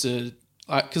used to,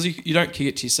 because you don't kick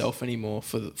it to yourself anymore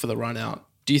for the run out.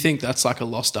 Do you think that's like a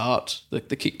lost art, the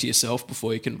kick to yourself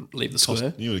before you can leave the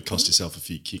square? You would cost yourself a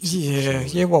few kicks.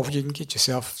 Yeah. Well, you can get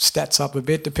yourself stats up a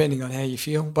bit depending on how you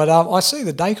feel. But I see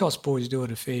the Dacos boys do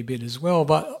it a fair bit as well.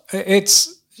 But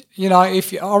it's,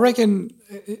 I reckon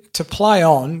to play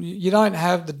on, you don't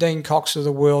have the Dean Cox of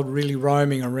the world really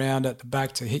roaming around at the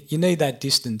back to hit. You need that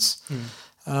distance.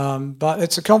 But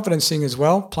it's a confidence thing as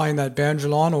well, playing that boundary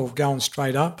line or going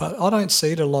straight up. But I don't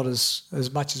see it a lot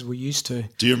as much as we used to.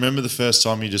 Do you remember the first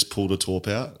time you just pulled a torp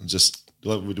out and just?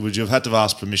 Would you have had to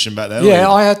ask permission back then? Yeah,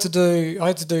 I had to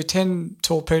do 10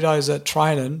 torpedoes at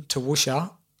training to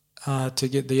Woosha to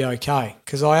get the okay,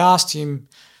 because I asked him,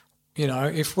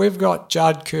 if we've got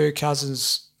Judd, Kerr,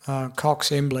 Cousins,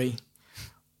 Cox, Embley,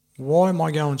 why am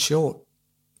I going short?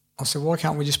 I said, why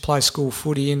can't we just play school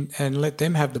footy and let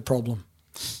them have the problem?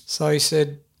 So he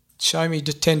said, show me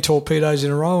just 10 torpedoes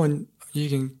in a row and you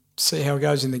can see how it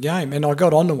goes in the game. And I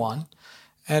got onto one,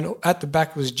 and at the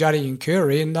back was Juddy and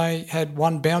Curry, and they had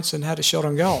one bounce and had a shot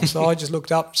on goal. So I just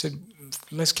looked up and said,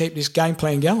 let's keep this game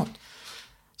plan going.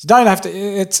 You don't have to.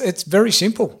 It's very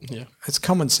simple. Yeah, it's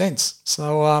common sense.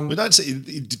 So we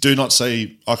do not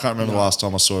see. I can't remember the last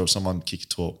time I saw someone kick a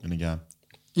torp in a game.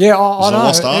 Yeah, I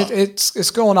know.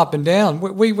 It's gone up and down.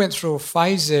 We went through a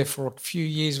phase there for a few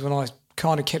years when I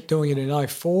kind of kept doing it in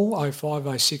 04,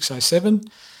 05, 06, 07.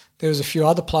 There was a few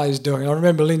other players doing it. I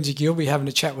remember Lindsay Gilby having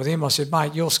a chat with him. I said,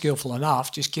 mate, you're skillful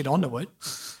enough. Just get onto it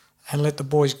and let the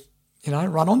boys,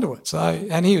 run onto it. So,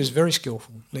 and he was very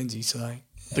skillful, Lindsay. So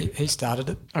he started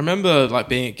it. I remember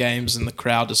being at games and the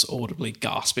crowd just audibly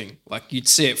gasping. You'd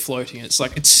see it floating. It's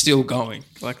it's still going.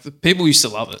 The people used to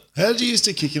love it. How did you used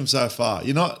to kick him so far?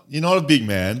 You're not a big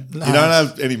man. No. You don't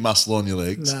have any muscle on your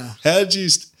legs. No. How did you?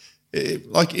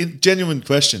 Genuine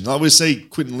question. We see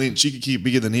Quinton Lynch. You could kick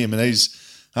bigger than him, and he's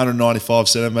 195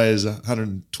 centimetres,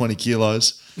 120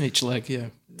 kilos each leg. Yeah.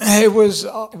 It was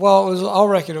I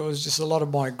reckon it was just a lot of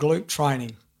my glute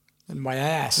training and my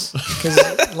ass, because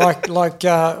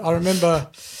I remember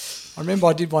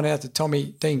I did one out to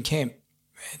Tommy Dean Kemp,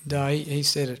 and he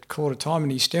said at quarter time,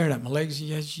 and he's staring at my legs. He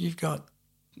goes,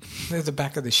 they're the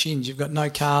back of the shins. You've got no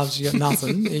calves. You've got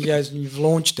nothing. He goes, and you've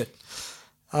launched it.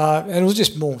 And it was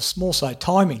just more so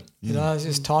timing. It's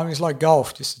just timing. It's like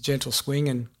golf, just a gentle swing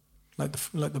and let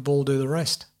the ball do the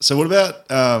rest. So what about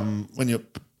when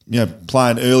you're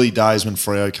playing early days when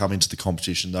Freo come into the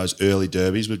competition, those early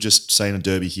derbies? We've just seen a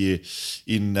derby here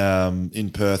in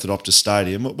Perth at Optus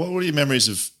Stadium. What were your memories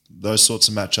of those sorts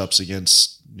of matchups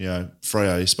against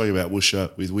Freo? You spoke about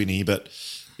Woosha with Winnie, but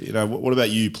what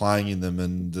about you playing in them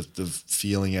and the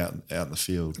feeling out in the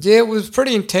field? Yeah, it was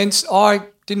pretty intense. I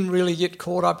didn't really get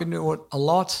caught up into it a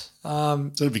lot. Is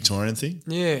that a Victorian thing?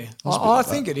 Yeah, I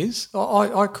think it is.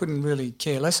 I couldn't really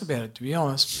care less about it, to be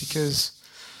honest, because,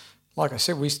 like I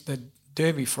said, the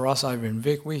derby for us over in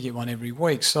Vic, we get one every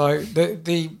week. So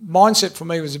the mindset for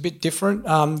me was a bit different.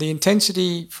 The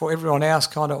intensity for everyone else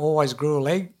kind of always grew a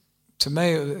leg. To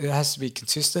me, it has to be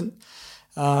consistent.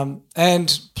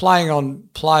 And playing on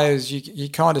players you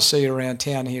kind of see around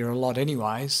town here a lot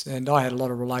anyways, and I had a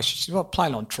lot of relationships. Well,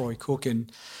 playing on Troy Cook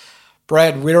and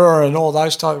Brad Wirrpanda and all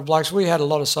those type of blokes, we had a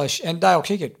lot of social, and Dale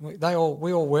Kickett,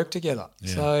 we all worked together.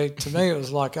 Yeah. So to me, it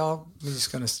was like, oh, we're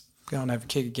just going to go and have a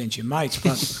kick against your mates.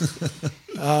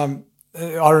 But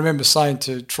I remember saying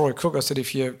to Troy Cook, I said,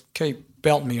 if you keep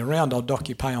belting me around, I'll dock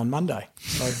your pay on Monday.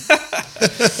 So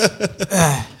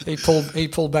he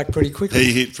pulled back pretty quickly.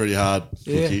 He hit pretty hard.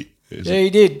 Yeah, Cookie. He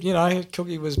did. You know,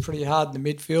 Cookie was pretty hard in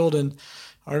the midfield, and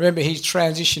I remember his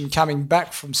transition coming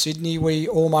back from Sydney. We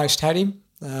almost had him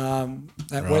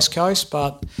at West Coast,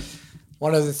 but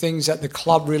one of the things that the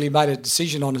club really made a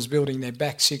decision on is building their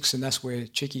back six, and that's where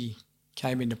Chicky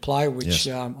came into play, which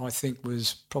I think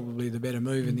was probably the better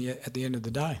move at the end of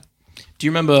the day. Do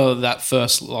you remember that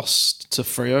first loss to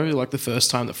Freo, like the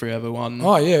first time that Freo ever won?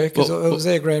 Oh, yeah, because it was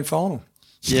their grand final.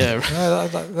 Yeah.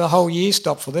 The whole year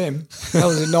stopped for them. That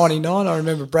was in 99. I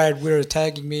remember Brad Wirrpanda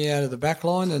tagging me out of the back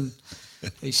line, and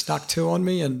he stuck two on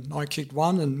me and I kicked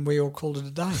one, and we all called it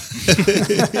a day.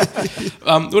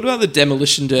 What about the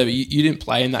Demolition Derby? You didn't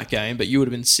play in that game, but you would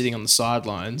have been sitting on the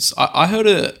sidelines. I heard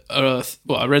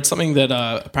I read something that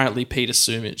apparently Peter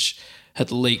Sumich had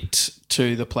leaked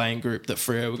to the playing group that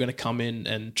Freo were going to come in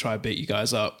and try and beat you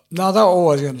guys up. No, they were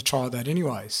always going to try that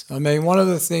anyways. I mean, one of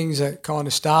the things that kind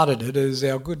of started it is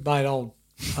our good mate old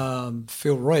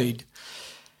Phil Reid.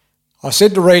 I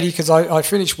said to Reedy, because I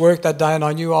finished work that day and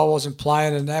I knew I wasn't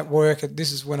playing, and at work,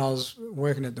 this is when I was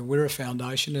working at the Wirra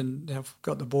Foundation, and I've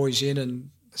got the boys in,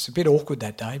 and it's a bit awkward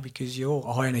that day because you're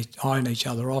all eyeing each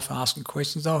other off, asking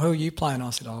questions. Oh, who are you playing? I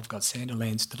said, I've got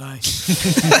Sanderlands today.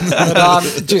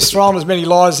 But just throwing as many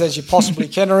lies as you possibly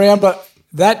can around. But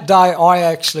that day I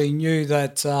actually knew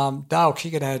that Dale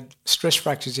Kickett had stress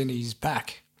fractures in his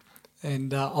back.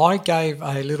 And I gave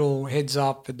a little heads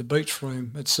up at the beach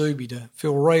room at Subi to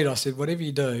Phil Reid. I said, whatever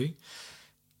you do,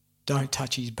 don't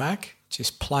touch his back.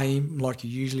 Just play him like you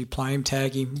usually play him,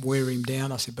 tag him, wear him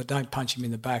down. I said, but don't punch him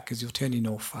in the back because he'll turn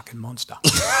into a fucking monster.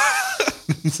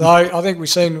 So I think we've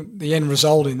seen the end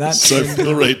result in that. So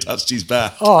Phil Reid touched his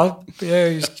back. Oh, yeah,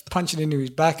 he was punching into his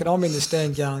back, and I'm in the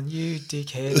stand going, you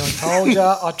dickhead, I told you.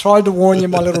 I tried to warn you,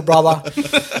 my little brother.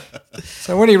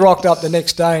 So when he rocked up the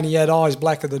next day and he had eyes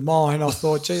blacker than mine, I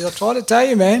thought, geez, I tried to tell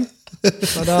you, man.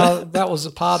 But that was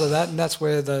a part of that, and that's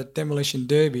where the Demolition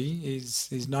Derby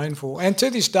is known for. And to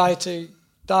this day, to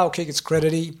Dale Kickett's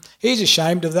credit, he's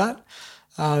ashamed of that.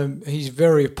 He's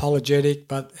very apologetic,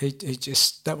 but he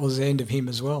just that was the end of him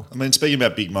as well. I mean, speaking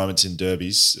about big moments in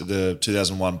derbies, the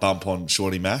 2001 bump on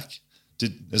Shawnee Mack,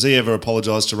 has he ever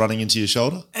apologised to running into your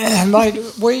shoulder? Mate,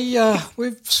 we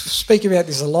speak about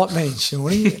this a lot, man,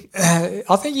 Shawnee.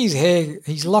 I think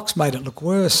his locks made it look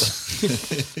worse.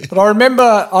 But I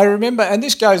remember, and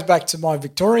this goes back to my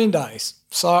Victorian days.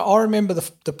 So I remember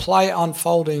the play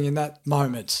unfolding in that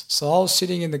moment. So I was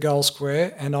sitting in the goal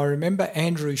square, and I remember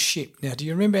Andrew Shipp. Now, do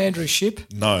you remember Andrew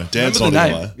Shipp? No, Dan's not not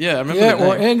the name. Yeah, I remember the name.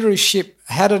 Well, Andrew Shipp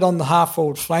had it on the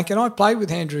half-forward flank, and I played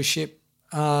with Andrew Shipp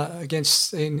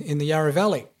against in the Yarra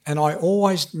Valley. And I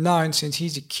always known since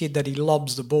he's a kid that he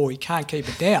lobs the ball. He can't keep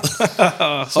it down.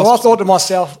 So I thought to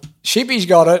myself, Shippy's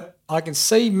got it. I can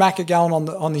see Macca going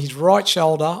on his right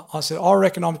shoulder. I said, I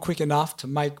reckon I'm quick enough to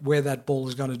make where that ball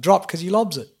is going to drop because he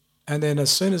lobs it. And then as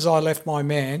soon as I left my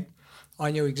man,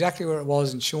 I knew exactly where it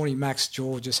was, and Shawnee Mack's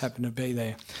jaw just happened to be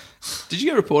there. Did you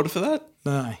get reported for that?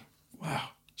 No. Wow.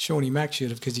 Shawnee Mack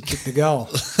should have because he kicked the goal.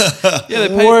 Yeah,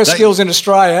 the worst skills in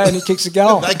Australia, and he kicks the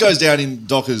goal. That goes down in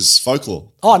Docker's folklore.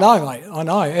 I know, mate. I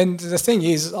know. And the thing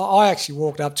is, I actually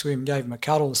walked up to him, gave him a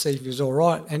cuddle to see if he was all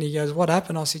right. And he goes, what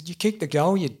happened? I said, you kicked the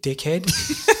goal, you dickhead.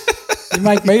 You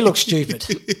make me look stupid.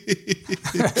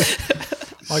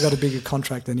 I got a bigger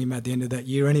contract than him at the end of that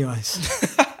year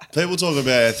anyways. People talk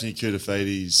about Anthony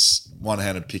Koutafiti's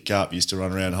one-handed pick-up, used to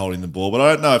run around holding the ball, but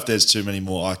I don't know if there's too many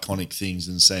more iconic things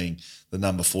than seeing the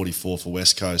number 44 for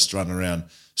West Coast run around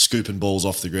scooping balls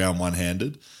off the ground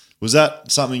one-handed. Was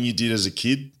that something you did as a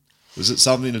kid? Was it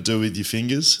something to do with your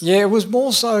fingers? Yeah, it was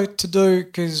more so to do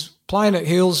because playing at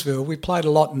Hillsville, we played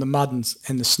a lot in the mud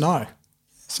and the snow.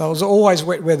 So it was always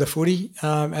wet weather footy,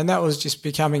 and that was just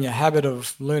becoming a habit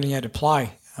of learning how to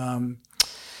play.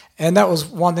 And that was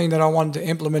one thing that I wanted to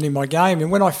implement in my game. And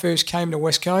when I first came to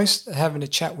West Coast, having a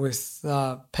chat with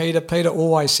Peter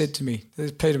always said to me,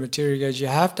 Peter Materi goes, you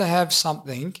have to have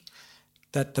something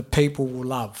that the people will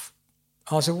love.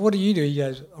 I said, what do? He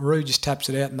goes, Roo just taps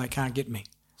it out and they can't get me.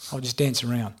 I'll just dance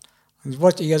around. He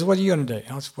goes, what are you going to do?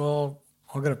 I said, well,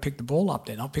 I've got to pick the ball up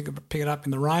then. I'll pick it up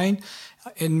in the rain.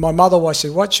 And my mother always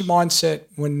said, what's your mindset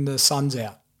when the sun's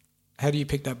out? How do you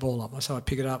pick that ball up? I said, I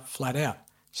pick it up flat out.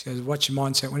 She goes, what's your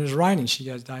mindset when it's raining? She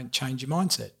goes, don't change your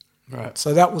mindset. Right.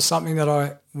 So that was something that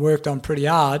I worked on pretty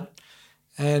hard,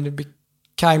 and it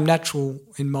became natural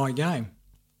in my game.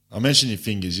 I mentioned your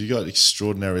fingers. You got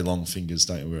extraordinarily long fingers,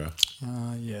 don't you, Wirra?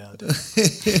 Yeah, I do.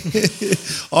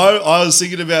 I was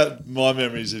thinking about my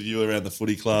memories of you around the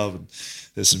footy club, and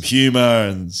there's some humour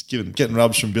and getting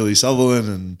rubs from Billy Sutherland.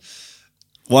 And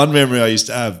one memory I used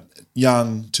to have,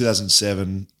 young,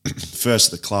 2007,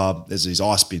 first at the club, there's these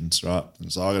ice bins, right?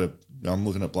 And so I'm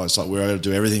looking at blokes like where I got to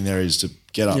do everything there is to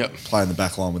get up, play in the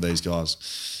back line with these guys.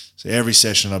 So every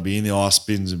session I'd be in the ice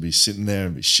bins and be sitting there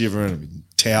and be shivering and be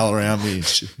towel around me.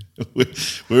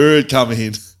 We'd come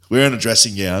in, wearing a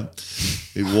dressing gown.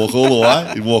 He'd walk all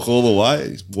the way.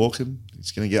 He's walking.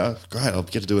 He's going to get, great, I'll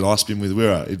get to do an ice bin with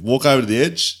Wirra. He'd walk over to the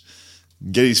edge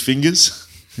and get his fingers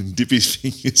and dip his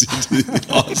fingers into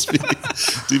the ice bin.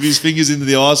 Dip his fingers into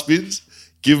the ice bins.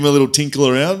 Give him a little tinkle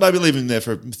around, maybe leave him there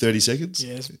for 30 seconds.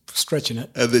 Yeah, stretching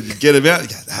it. And then you'd get him out and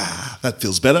go, that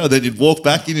feels better. And then you'd walk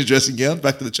back in your dressing gown,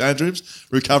 back to the change rooms,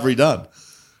 recovery done.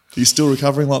 Are you still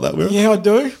recovering like that, Wirra? Yeah, I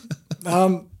do.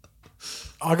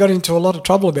 I got into a lot of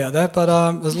trouble about that, but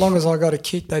as long as I got a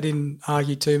kick, they didn't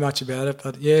argue too much about it.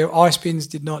 But yeah, ice bins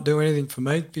did not do anything for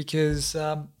me because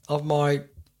of my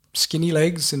skinny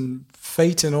legs and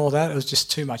feet and all that. It was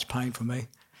just too much pain for me.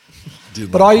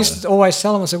 But I used to always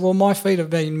tell them, I said, well, my feet have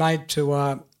been made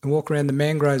to walk around the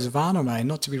mangroves of Arnhem, mate,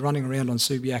 not to be running around on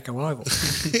Subiaco Oval.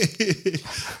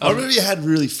 I remember you had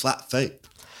really flat feet.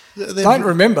 Don't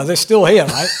remember. They're still here,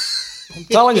 mate. I'm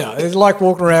telling you. It's like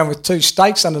walking around with two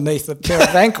stakes underneath a pair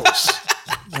of ankles.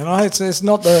 You know, it's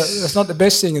not the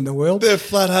best thing in the world. They're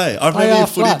flat, hey. I remember your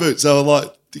footy boots. They were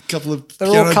like a couple of They're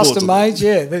all custom made,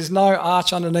 yeah. There's no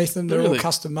arch underneath them. They're all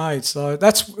custom made. So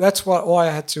that's why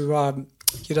I had to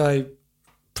get a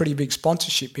pretty big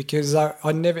sponsorship because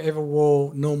I never ever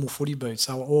wore normal footy boots.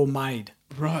 They were all made.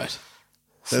 Right.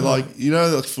 They're like, you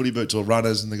know, like footy boots or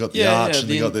runners, and they got the arch, and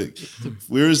they got the.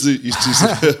 Whereas the used to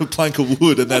use a plank of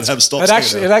wood and then have stops.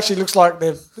 It actually looks like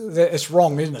it's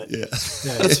wrong, isn't it? Yeah,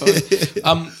 that's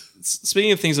fine.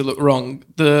 Speaking of things that look wrong,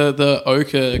 the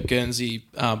ochre Guernsey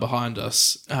behind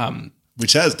us,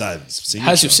 which has Dave's signature.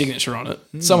 Has your signature on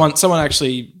it. Someone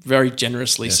actually very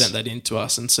generously sent that in to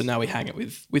us, and so now we hang it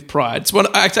with pride.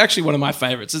 It's actually one of my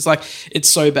favourites. It's like, it's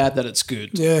so bad that it's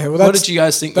good. Yeah, well, what did you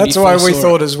guys think? That's the way we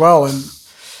thought as well. And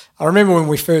I remember when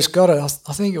we first got it,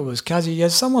 I think it was Cuzzy. Yeah,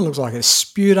 someone looks like it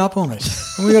spewed up on it,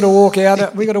 and we got to walk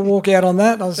out. We got to walk out on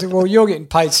that. And I said, "Well, you're getting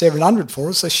paid $700 for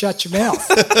it, so shut your mouth."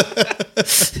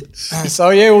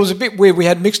 So yeah, it was a bit weird. We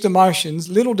had mixed emotions.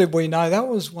 Little did we know that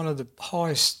was one of the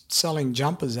highest selling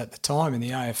jumpers at the time in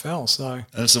the AFL. So and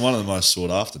it's one of the most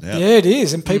sought after now. Yeah, it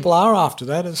is, and people are after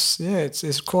that.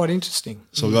 It's quite interesting.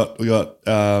 So we got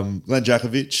Glenn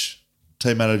Jakovic,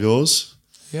 teammate of yours.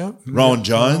 Yeah, Rowan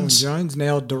Jones. Rowan Jones,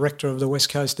 now director of the West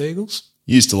Coast Eagles.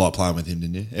 You used to like playing with him,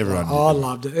 didn't you? Everyone did. I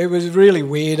loved it. It was really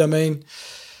weird. I mean,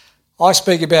 I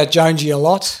speak about Jonesy a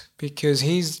lot because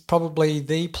he's probably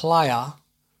the player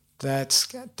that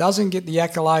doesn't get the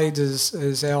accolades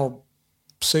as our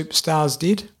superstars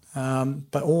did,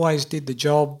 but always did the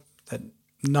job that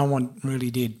no one really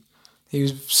did. He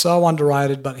was so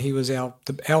underrated, but he was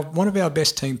one of our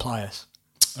best team players.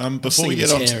 Before we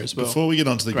get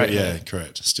onto the great hair.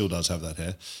 Correct, still does have that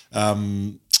hair.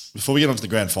 Before we get onto the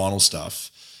grand final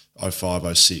stuff,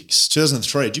 05, 06,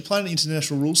 2003. Did you play in an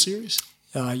international rules series?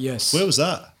 Yes. Where was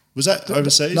that? Was that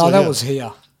overseas? No, that was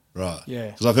here. Right. Yeah.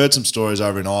 Because I've heard some stories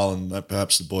over in Ireland that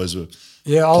perhaps the boys were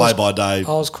play by day.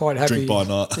 I was quite happy. Drink by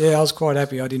night. Yeah, I was quite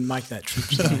happy I didn't make that trip.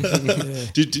 So,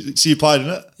 yeah. So you played in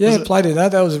it? Yeah, I played in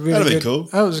that. That was a really good. Cool.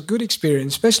 That was a good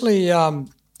experience, especially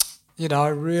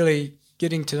really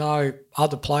getting to know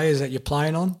other players that you're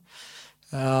playing on,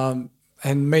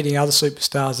 and meeting other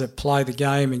superstars that play the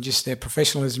game and just their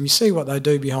professionalism. You see what they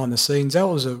do behind the scenes. That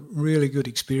was a really good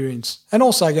experience. And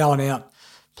also going out,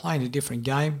 playing a different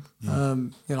game,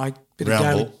 bit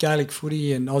of Gaelic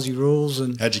footy and Aussie rules.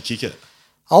 And how'd you kick it?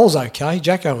 I was okay.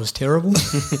 Jacko was terrible.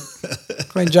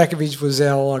 Glenn Jakovic was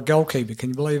our goalkeeper.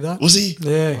 Can you believe that? Was he?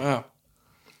 Yeah. Wow.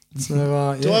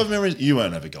 So, Do I have memories? You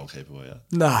won't have a goalkeeper, will you?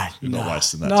 No. You're not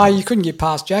wasting that No, time. you couldn't get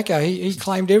past Jacko. He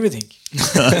claimed everything.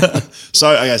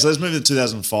 So let's move to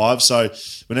 2005. So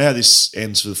we know how this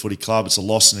ends for the footy club. It's a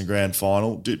loss in the grand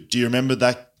final. Do you remember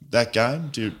that game?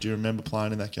 Do you remember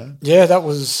playing in that game? Yeah, that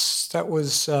was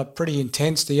pretty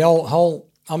intense. The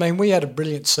whole. I mean, we had a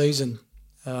brilliant season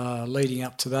leading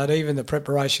up to that. Even the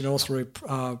preparation all through,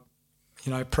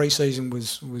 pre-season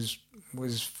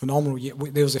was phenomenal.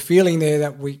 There was a feeling there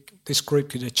that this group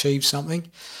could achieve something.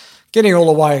 Getting all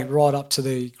the way right up to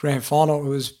the grand final, it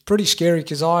was pretty scary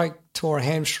because I tore a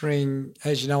hamstring.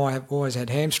 As you know, I have always had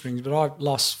hamstrings, but I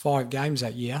lost 5 games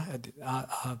that year at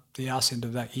the arse end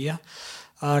of that year.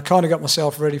 Kind of got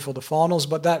myself ready for the finals,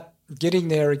 but that getting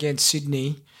there against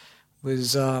Sydney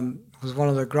was one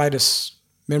of the greatest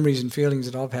memories and feelings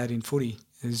that I've had in footy.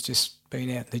 Is just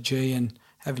being out in the G and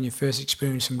having your first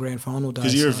experience in grand final days.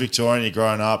 Because you're a Victorian, you're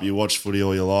growing up, you watched footy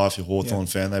all your life, you're a Hawthorn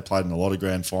fan. They played in a lot of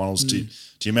grand finals. Do you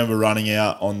remember running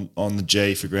out on the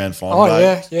G for grand final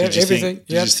day? Yeah, Did everything.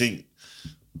 you just think,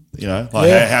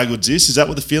 how good's this? Is that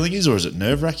what the feeling is, or is it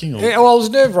nerve-wracking? Yeah, well, it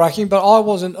was nerve-wracking, but I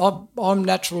wasn't. I'm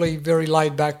naturally very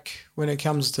laid back when it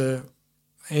comes to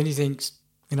anything,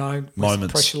 with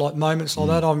moments. Pressure like moments like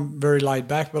that. I'm very laid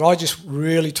back, but I just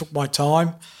really took my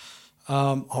time.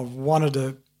 I wanted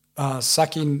to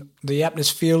suck in the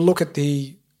atmosphere, look at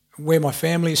where my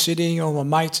family is sitting or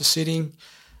my mates are sitting,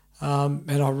 and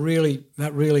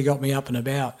that really got me up and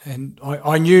about. And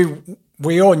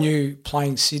we all knew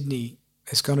playing Sydney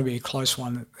is going to be a close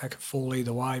one that could fall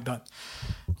either way. But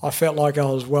I felt like I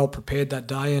was well prepared that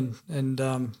day, and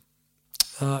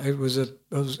it was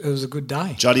a good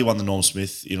day. Juddy won the Norm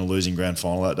Smith in a losing grand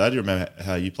final that day. Do you remember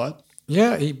how you played?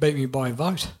 Yeah, he beat me by a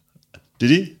vote. Did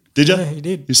he? Did you? Yeah, he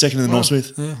did. You're second in the Norm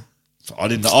Smith? Yeah. I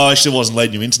didn't know. I actually wasn't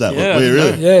leading you into that. Yeah, Were you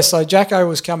really? Yeah, so Jacko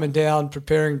was coming down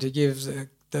preparing to give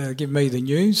me the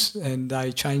news, and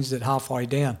they changed it halfway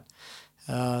down.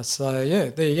 There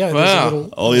you go. Wow.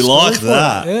 Oh, you like for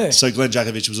that? it, yeah. So Glenn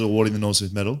Jakovich was awarding the Norm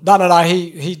Smith medal? No.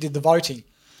 He did the voting.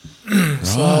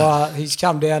 So he's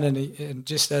come down and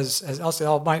just as I said,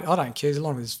 oh mate, I don't care as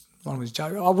long as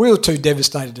Joe. We were too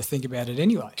devastated to think about it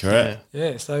anyway. Correct.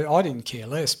 Yeah, so I didn't care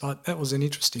less, but that was an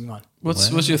interesting one.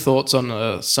 What's your thoughts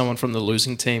on someone from the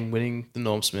losing team winning the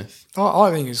Norm Smith? I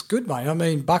think it's good, mate. I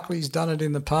mean, Buckley's done it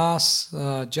in the past.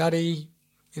 Juddy,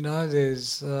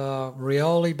 there's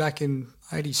Rioli back in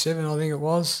 '87, I think it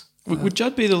was. Would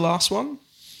Judd be the last one?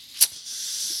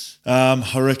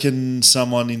 I reckon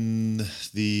someone in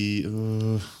the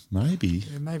maybe.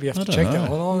 Yeah, maybe you have I to don't check know.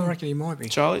 that one. I reckon he might be.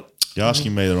 Charlie? You're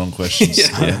asking me the wrong questions.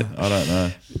 Yeah, I don't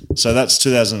know. So that's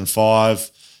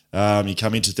 2005. You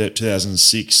come into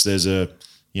 2006. There's a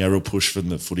real push from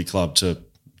the footy club to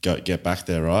get back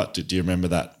there, right? Do you remember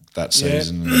that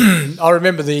season? I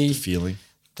remember the feeling.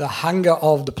 The hunger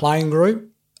of the playing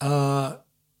group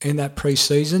in that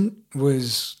pre-season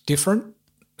was different,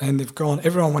 and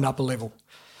everyone went up a level.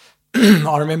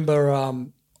 I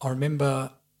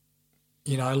remember,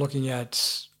 looking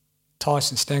at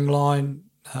Tyson Stengline,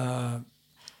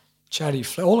 Chatty,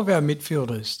 all of our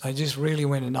midfielders, they just really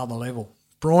went another level.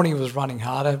 Brawny was running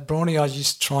harder. Brawny, I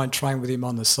used to try and train with him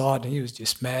on the side, and he was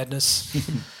just madness.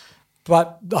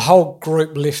 But the whole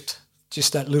group lift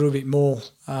just that little bit more.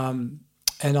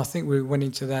 And I think we went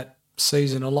into that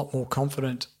season a lot more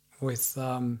confident with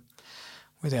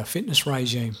our fitness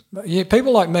regime. But yeah,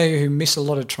 people like me who miss a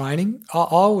lot of training,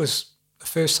 I was the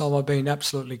first time I've been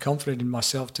absolutely confident in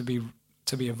myself to be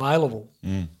available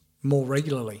more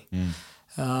regularly.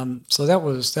 So that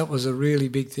was a really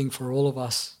big thing for all of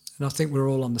us. And I think we're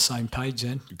all on the same page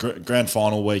then. Grand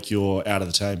final week, you're out of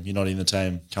the team. You're not in the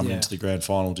team coming into the grand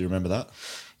final. Do you remember that?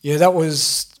 Yeah, that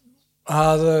was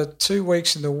the 2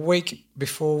 weeks in the week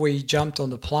before we jumped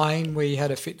on the plane. We had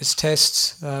a fitness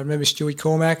test. Remember Stewie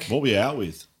Cormack? What were you out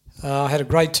with? I had a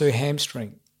grade 2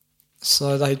 hamstring.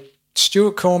 So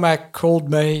Stuart Cormack called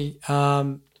me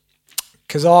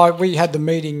because we had the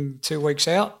meeting 2 weeks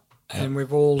out, and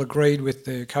we've all agreed with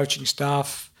the coaching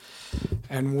staff.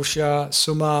 And Woosha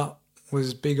Suma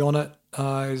was big on it.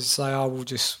 Say, we'll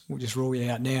just rule you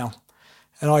out now.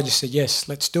 And I just said, yes,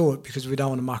 let's do it because we don't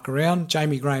want to muck around.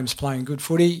 Jamie Graham's playing good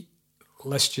footy.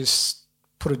 Let's just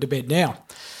put it to bed now.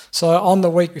 So on the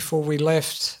week before we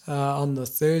left, on the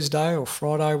Thursday or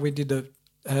Friday, we did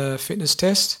a fitness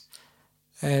test.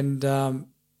 And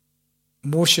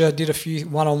Woosha did a few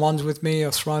one-on-ones with me. I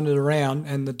was throwing it around,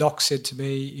 and the doc said to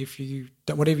me,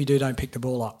 whatever you do, don't pick the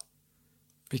ball up,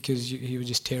 because he would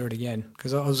just tear it again.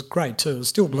 Because I was grade 2. I was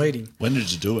still bleeding. When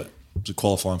did you do it? It was a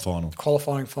qualifying final.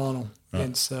 Qualifying final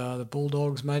against the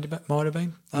Bulldogs, might have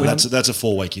been. That's a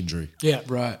 4-week injury. Yeah.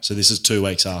 Right. So this is 2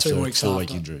 weeks after. 2 weeks 4-week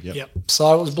after. injury. Yep. So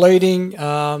I was bleeding.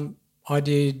 I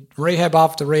did rehab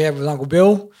after rehab with Uncle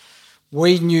Bill.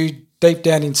 We knew deep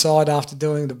down inside after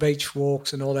doing the beach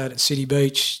walks and all that at City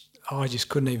Beach, I just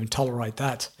couldn't even tolerate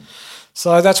that.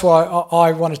 So that's why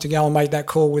I wanted to go and make that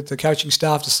call with the coaching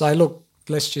staff to say, look,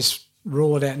 let's just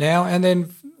rule it out now. And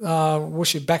then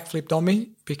Woosha backflipped on me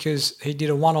because he did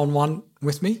a one-on-one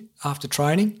with me after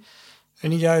training.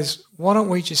 And he goes, why don't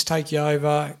we just take you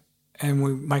over and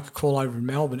we make a call over in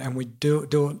Melbourne and we do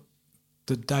it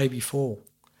the day before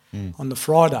on the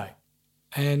Friday.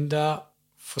 And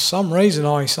for some reason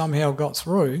I somehow got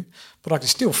through, but I can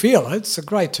still feel it. It's a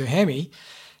grade 2 hammy.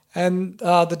 And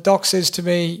the doc says to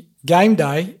me, game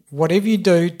day, whatever you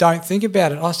do, don't think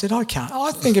about it. I said, I can't.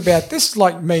 I think about this is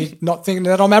like me not thinking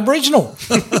that I'm Aboriginal.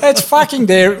 It's fucking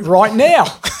there right now.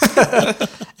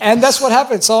 And that's what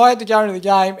happened. So I had to go into the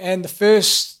game, and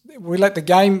we let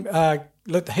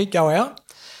the heat go out.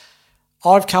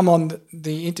 I've come on from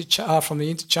the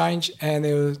interchange, and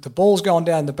the ball's going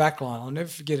down the back line. I'll never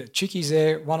forget it. Chicky's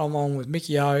there, one-on-one with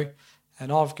Mickey O,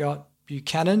 and I've got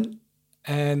Buchanan,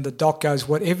 and the doc goes,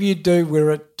 whatever you do,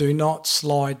 Wirrpanda, do not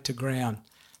slide to ground.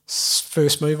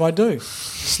 First move I do.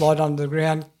 Slide under the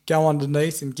ground, go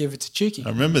underneath, and give it to Chicky. I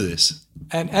remember this.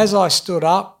 And as I stood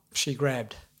up, she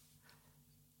grabbed.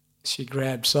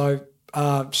 So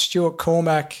Stuart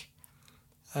Cormack...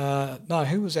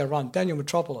 who was our run? Daniel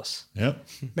Metropolis. Yep.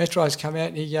 Metro's come out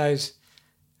and he goes,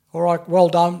 "All right, well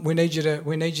done. We need you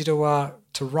to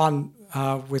run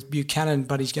with Buchanan,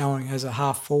 but he's going as a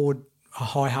half forward, a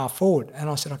high half forward." And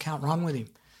I said, "I can't run with him."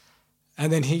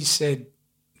 And then he said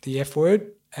the F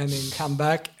word, and then come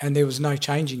back, and there was no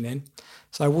changing then.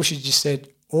 So Wooshy just said,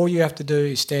 "All you have to do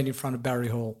is stand in front of Barry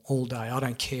Hall all day. I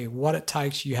don't care what it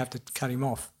takes. You have to cut him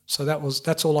off." So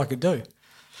that's all I could do.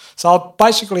 So I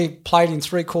basically played in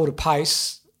 3/4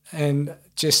 pace and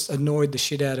just annoyed the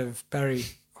shit out of Barry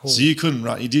Hall. So you couldn't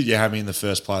run. You did your hammy in the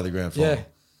first play of the grand final.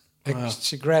 Yeah. Wow.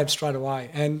 She grabbed straight away.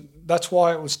 And that's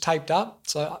why it was taped up.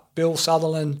 So Bill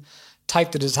Sutherland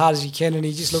taped it as hard as he can, and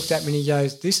he just looked at me and he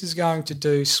goes, "This is going to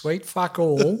do sweet fuck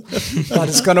all, but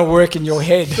it's going to work in your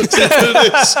head."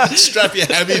 Strap your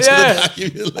hammy to the back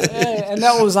of your leg. Yeah, and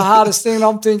that was the hardest thing.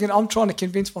 I'm thinking, I'm trying to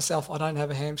convince myself I don't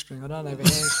have a hamstring.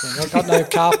 I've got no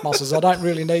calf muscles. I don't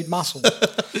really need muscle.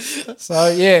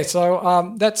 So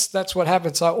that's what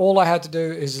happened. So all I had to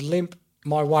do is limp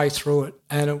my way through it,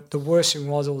 and the worst thing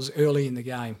was it was early in the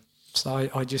game. So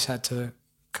I just had to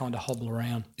kind of hobble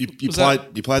around. You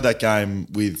played that game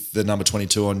with the number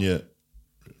 22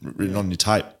 written on your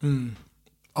tape.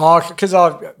 Oh, because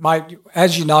mate,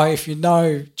 as you know, if you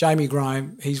know Jamie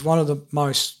Graham, he's one of the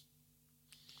most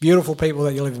beautiful people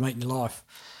that you'll ever meet in your life.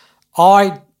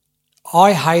 I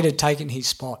hated taking his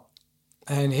spot,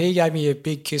 and he gave me a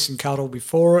big kiss and cuddle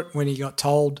before it when he got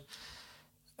told.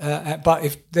 But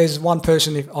if there's one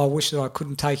person I wish that I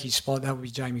couldn't take his spot, that would be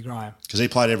Jamie Graham. Because he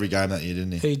played every game that year,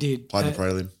 didn't he? He did. Played the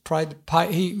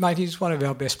prelim. He's one of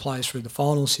our best players through the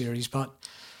final series, but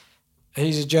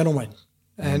he's a gentleman.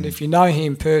 And if you know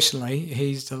him personally,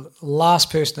 he's the last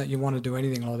person that you want to do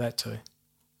anything like that to.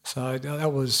 So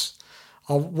that was...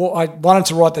 I wanted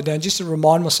to write that down just to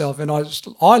remind myself, and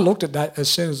I looked at that as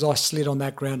soon as I slid on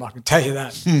that ground, I can tell you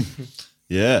that.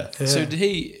 Yeah. So did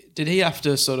he have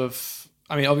to sort of...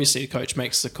 I mean, obviously the coach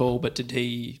makes the call, but did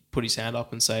he put his hand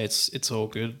up and say it's all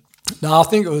good? No, I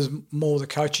think it was more the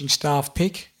coaching staff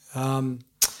pick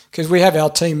because we have our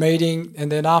team meeting,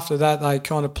 and then after that they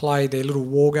kind of play their little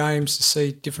war games to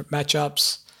see different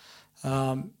matchups.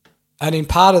 And in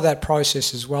part of that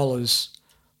process as well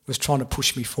was trying to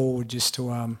push me forward just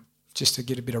to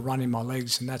get a bit of run in my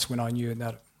legs, and that's when I knew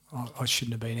that I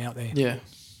shouldn't have been out there. Yeah,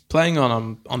 playing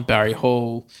on Barry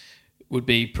Hall would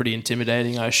be pretty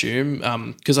intimidating, I assume,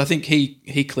 because I think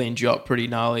he cleaned you up pretty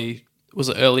gnarly. Was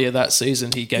it earlier that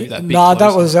season he gave you that big No,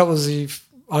 close? that was the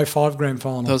 05 grand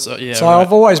final. So right.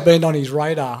 I've always been on his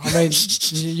radar. I mean,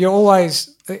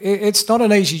 it's not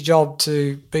an easy job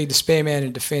to be the spare man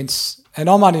in defence, and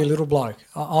I'm only a little bloke.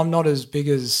 I'm not as big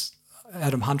as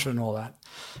Adam Hunter and all that.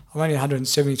 I'm only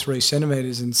 173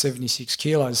 centimetres and 76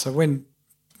 kilos. So when,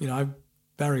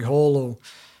 Barry Hall or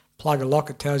Plugger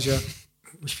Lockett tells you,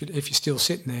 if you're still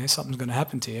sitting there, something's going to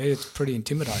happen to you. It's pretty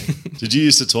intimidating. Did you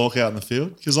used to talk out in the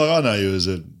field? Because I know you as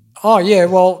a... Oh, yeah.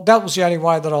 Well, that was the only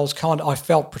way that I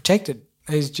felt protected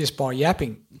is just by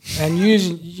yapping. And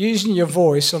using your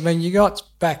voice. I mean, you got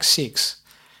back six.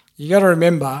 You got to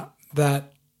remember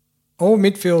that all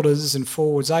midfielders and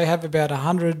forwards, they have about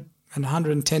 100 and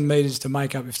 110 metres to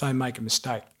make up if they make a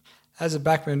mistake. As a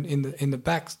backman in the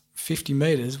back 50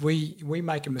 metres, we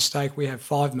make a mistake, we have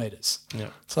 5 metres. Yeah.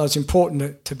 So it's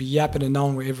important to be yapping and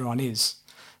knowing where everyone is.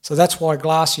 So that's why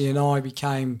Glassy and I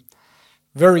became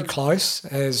very close.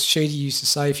 As Sheedy used to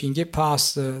say, if you can get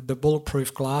past the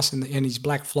bulletproof glass and his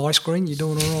black fly screen, you're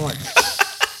doing all right.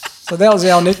 So that was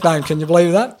our nickname. Can you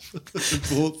believe that? The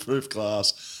bulletproof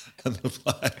glass and the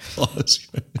black fly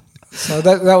screen. So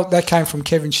that came from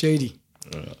Kevin Sheedy.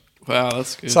 Right. Wow,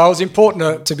 that's good. So it was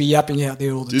important to be yapping out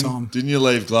there all the time. Didn't you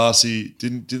leave Glassy?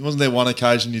 Wasn't there one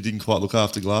occasion you didn't quite look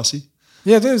after Glassy?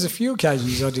 Yeah, there was a few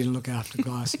occasions I didn't look after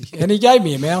Glassy. And he gave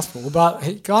me a mouthful,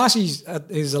 but Glassy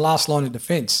is the last line of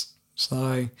defence.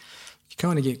 So you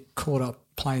kind of get caught up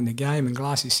playing the game, and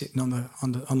Glassy's sitting on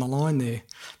the line there.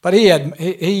 But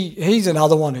he's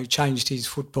another one who changed his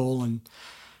football and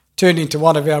turned into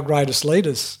one of our greatest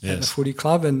leaders at the Yes. footy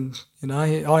club, and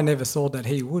I never thought that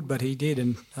he would, but he did,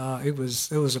 and it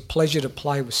was a pleasure to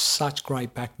play with such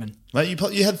great backmen. Mate,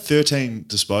 you had 13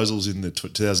 disposals in the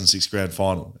 2006 grand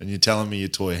final, and you're telling me you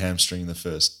tore your hamstring in the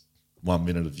first 1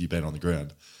 minute of you being on the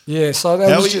ground. Yeah, so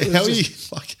that How was are you? just, How are you?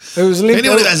 Like, it was limp-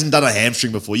 anyone who hasn't done a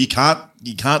hamstring before, you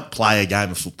can't play a game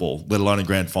of football, let alone a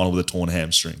grand final, with a torn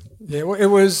hamstring. Yeah, well, it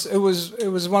was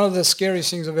one of the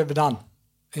scariest things I've ever done.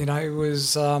 It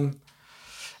was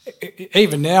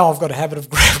even now I've got a habit of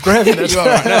grabbing it. You are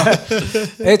right now.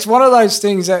 It's one of those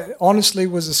things that honestly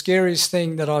was the scariest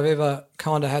thing that I've ever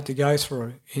kind of had to go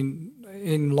through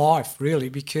in life, really,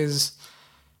 because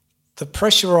the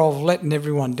pressure of letting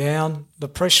everyone down, the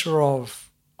pressure of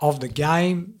the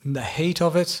game and the heat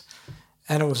of it,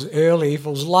 and it was early. If it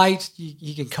was late,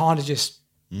 you can kind of just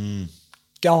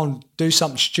go and do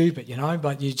something stupid,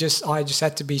 but I just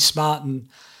had to be smart and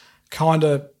kind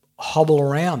of hobble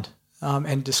around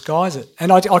and disguise it. And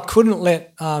I couldn't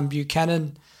let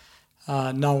Buchanan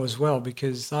know as well,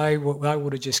 because they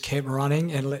would have just kept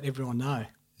running and let everyone know.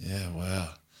 Yeah,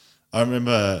 wow. I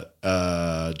remember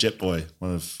Jet Boy,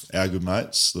 one of our good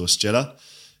mates, Lewis Jetta,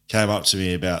 came up to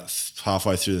me about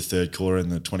halfway through the third quarter in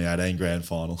the 2018 grand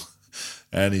final,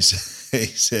 and he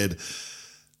said,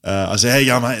 I said, "How you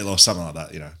going, mate?" Or something like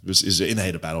that. It was in the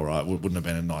heat of battle, right? Wouldn't have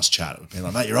been a nice chat. It would have been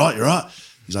like, "Mate, you're right."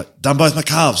 He's like, "Done both my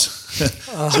calves."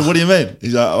 So what do you mean?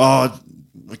 He's like, "Oh,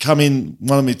 I come in,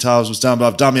 one of my calves was done, but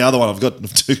I've done the other one. I've got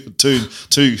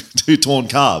two torn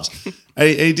calves." And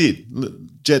he did.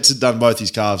 Jets had done both his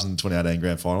calves in the 2018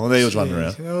 grand final, and he was running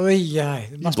around.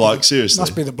 Well, Seriously.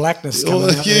 Must be the blackness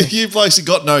coming out there. You blokes have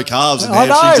got no calves and I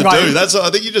know, hamstrings to mate. do. That's I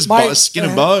think you just Mate, buy skin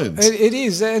and bones. It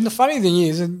is. And the funny thing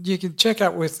is, and you can check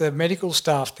up with the medical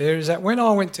staff there, is that when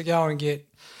I went to go and get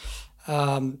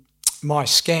my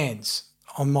scans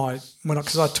on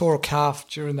because I tore a calf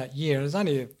during that year, it was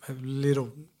only a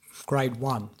little grade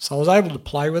 1. So I was able to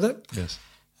play with it. Yes.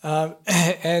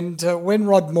 And when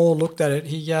Rod Moore looked at it,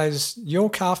 he goes, "Your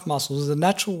calf muscles, the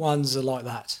natural ones are like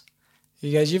that."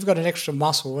 He goes, "You've got an extra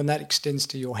muscle, and that extends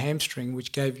to your hamstring,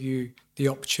 which gave you the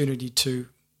opportunity to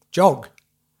jog."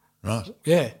 Right.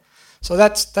 Yeah. So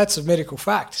that's a medical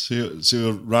fact. So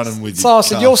you're running with So your I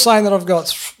said, calf. "You're saying that I've got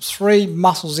 3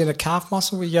 muscles in a calf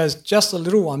muscle?" He goes, "Just a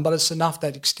little one, but it's enough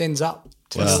that extends up."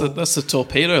 That's the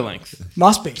torpedo length.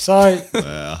 Must be. So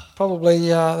Wow. probably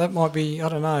that might be, I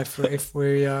don't know, if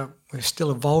we're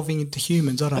still evolving into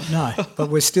humans, I don't know. But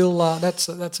we're still, that's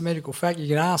a medical fact. You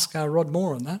can ask Rod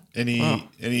Moore on that.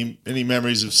 Any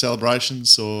memories of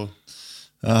celebrations or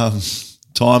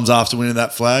times after winning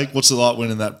that flag? What's it like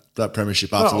winning that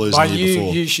premiership after losing But the year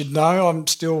before? you should know I'm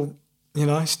still,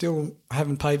 still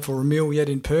haven't paid for a meal yet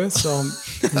in Perth, so I'm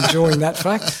enjoying that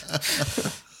fact.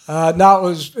 No,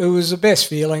 it was the best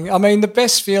feeling. I mean, the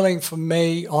best feeling for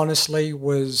me, honestly,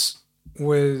 was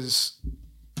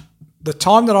the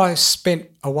time that I spent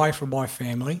away from my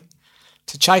family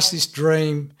to chase this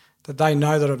dream that they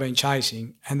know that I've been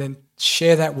chasing, and then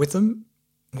share that with them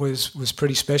was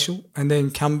pretty special. And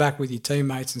then come back with your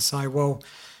teammates and say, "Well,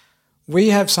 we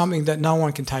have something that no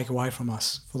one can take away from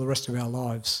us for the rest of our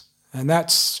lives," and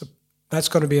that's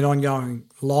got to be an ongoing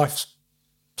life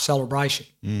celebration.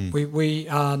 We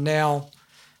are now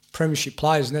premiership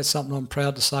players, and that's something I'm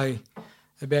proud to say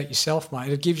about yourself,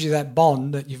 mate. It gives you that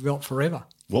bond that you've got forever.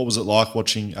 What was it like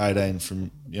watching 18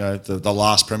 from the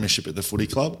last premiership at the footy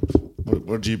club?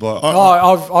 What did you buy?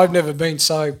 I've never been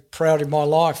so proud in my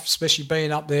life, especially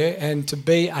being up there and to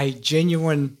be a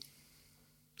genuine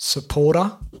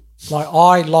supporter. Like,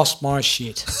 I lost my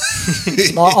shit.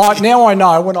 Now I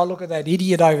know when I look at that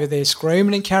idiot over there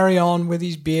screaming and carry on with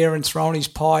his beer and throwing his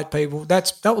pie at people,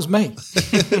 that was me.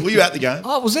 Were you at the game?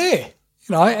 I was there,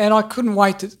 and I couldn't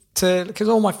wait to because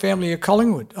all my family are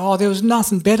Collingwood. Oh, there was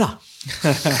nothing better,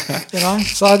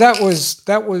 So that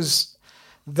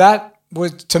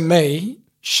was to me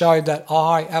showed that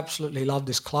I absolutely love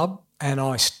this club and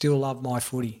I still love my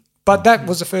footy. But that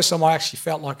was the first time I actually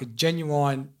felt like a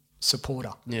genuine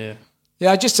supporter. Yeah,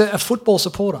 just a football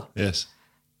supporter. Yes.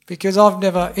 Because I've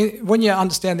never, when you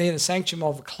understand the inner sanctum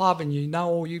of a club and you know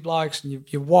all you blokes and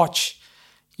you watch,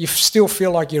 you still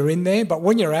feel like you're in there. But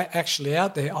when you're actually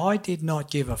out there, I did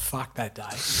not give a fuck that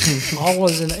day. I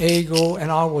was an eagle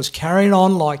and I was carrying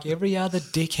on like every other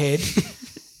dickhead,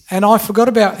 and I forgot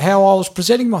about how I was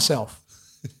presenting myself.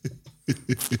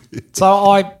 So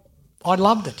I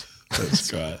loved it.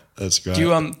 That's great. That's great.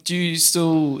 Do you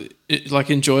still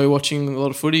enjoy watching a lot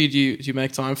of footy? Do you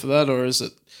make time for that, or is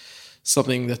it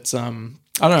something that I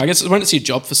don't know? I guess when it's your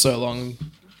job for so long,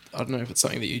 I don't know if it's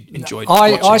something that you enjoyed.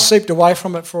 I seeped away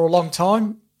from it for a long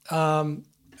time.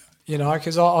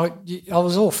 because I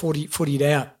was all footied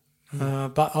out.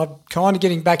 But I'm kind of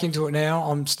getting back into it now.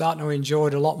 I'm starting to enjoy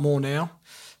it a lot more now.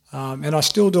 And I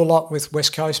still do a lot with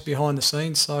West Coast behind the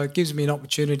scenes, so it gives me an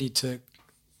opportunity to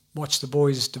watch the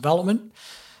boys' development.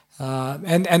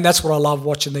 And that's what I love,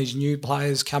 watching these new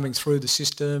players coming through the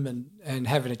system and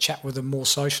having a chat with them more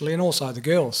socially, and also the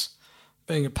girls,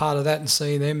 being a part of that and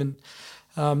seeing them. And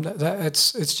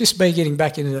it's just me getting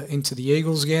back into the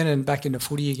Eagles again and back into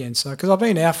footy again. So because I've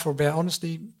been out for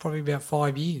probably about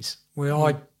 5 years where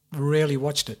I rarely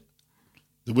watched it.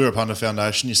 The Wirrpanda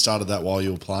Foundation, you started that while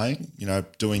you were playing,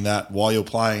 doing that while you're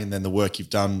playing, and then the work you've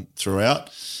done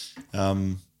throughout.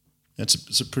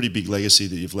 It's a pretty big legacy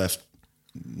that you've left,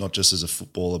 not just as a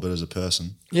footballer but as a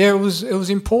person. Yeah, it was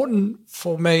important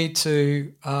for me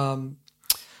to,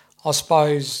 I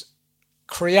suppose,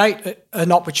 create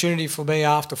an opportunity for me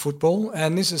after football.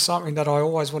 And this is something that I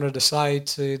always wanted to say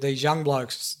to these young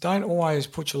blokes: don't always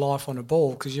put your life on a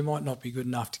ball, because you might not be good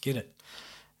enough to get it.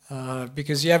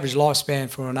 Because the average lifespan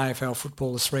for an AFL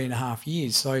footballer is 3.5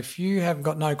 years. So if you haven't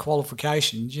got no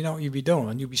qualifications, you know what you'll be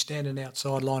doing? You'll be standing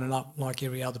outside lining up like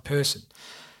every other person.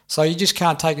 So you just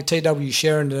can't take a TW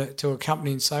Sheridan to a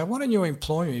company and say, why don't you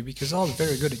employ me? Because I was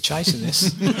very good at chasing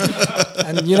this.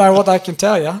 And you know what they can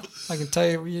tell you? They can tell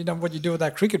you, what you do with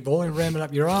that cricket ball and ram it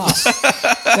up your ass.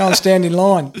 Go and stand in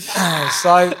line.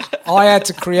 So I had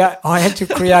to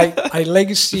create a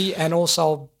legacy and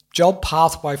also a job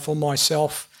pathway for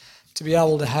myself to be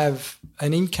able to have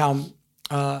an income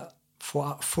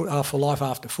for life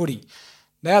after footy.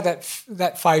 Now that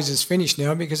phase is finished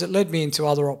now, because it led me into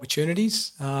other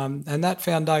opportunities, and that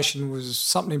foundation was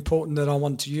something important that I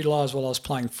wanted to utilise while I was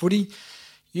playing footy,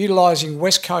 utilising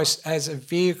West Coast as a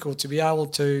vehicle to be able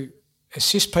to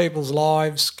assist people's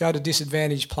lives, go to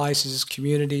disadvantaged places,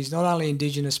 communities, not only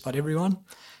Indigenous but everyone,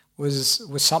 was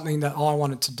something that I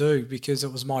wanted to do because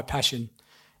it was my passion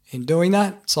in doing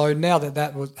that. So now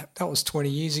that was 20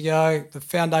 years ago, the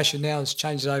foundation now has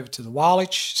changed over to the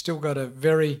Walich, still got a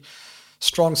very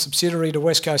strong subsidiary to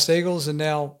West Coast Eagles, and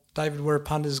now David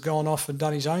Wirrpanda has gone off and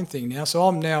done his own thing now. So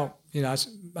I'm now,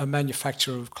 a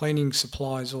manufacturer of cleaning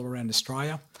supplies all around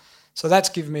Australia. So that's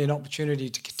given me an opportunity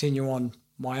to continue on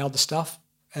my other stuff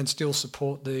and still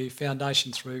support the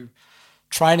foundation through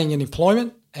training and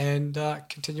employment, and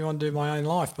continue on doing my own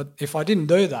life. But if I didn't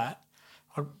do that,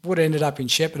 I would have ended up in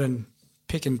Shepparton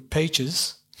picking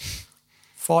peaches,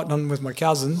 fighting on with my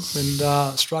cousins,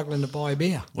 and struggling to buy a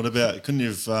beer. What about, couldn't you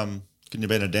have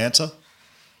been a dancer?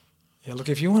 Yeah, look,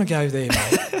 if you want to go there, mate,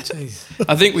 jeez.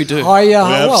 I think we do. We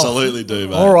absolutely do,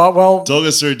 mate. All right, well. Talk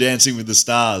us through Dancing with the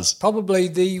Stars. Probably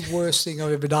the worst thing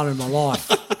I've ever done in my life.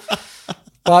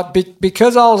 But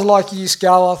because I was like you,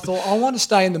 Scull, I thought, I want to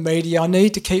stay in the media. I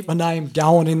need to keep my name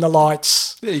going in the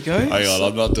lights. There you go. Hang on,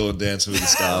 I'm not doing Dancing with the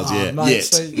Stars yet.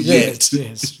 Mate,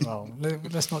 yes. Well,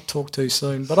 let's not talk too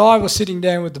soon. But I was sitting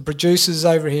down with the producers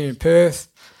over here in Perth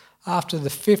after the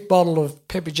 5th bottle of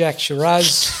Pepper Jack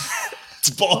Shiraz.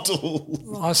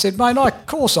 Bottle. I said, mate, of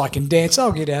course I can dance.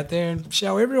 I'll get out there and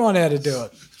show everyone how to do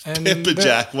it. And Pepper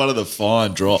Jack, one of the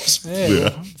fine drops. Yeah.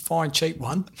 Fine, cheap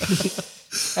one.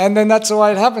 And then that's the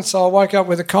way it happened. So I woke up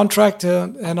with a contract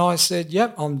and I said,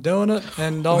 yep, I'm doing it.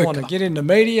 And I want to get into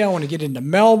media. I want to get into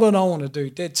Melbourne. I want to do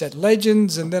Dead Set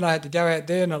Legends. And then I had to go out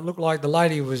there and it looked like the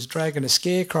lady was dragging a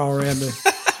scarecrow around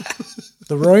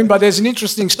the room. But there's an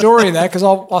interesting story in that, because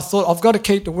I thought I've got to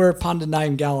keep the Wirrpanda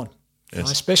name going. Yes.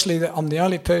 Especially that I'm the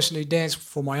only person who danced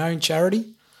for my own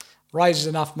charity, raises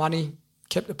enough money,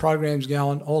 kept the programs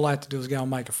going. All I had to do was go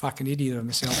and make a fucking idiot of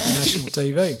myself on national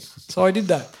TV. So I did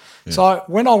that. Yeah. So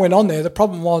when I went on there, the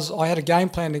problem was I had a game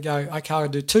plan to go, okay, I'll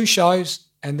do 2 shows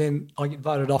and then I get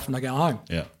voted off and I go home.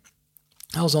 Yeah.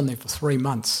 I was on there for 3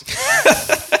 months.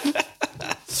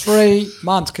 3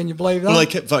 months, can you believe that? Well, they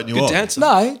kept voting you off. Dancer.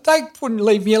 No, they wouldn't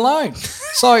leave me alone.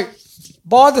 So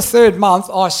by the 3rd month,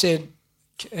 I said,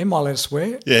 am I allowed to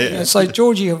swear? Yeah. And so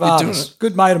Georgie Havardis,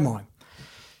 good mate of mine,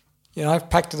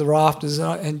 packed to the rafters,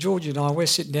 and Georgie and I, we're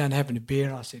sitting down having a beer,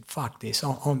 and I said, fuck this,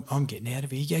 I'm getting out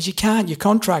of here. He goes, you can't, you're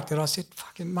contracted. I said,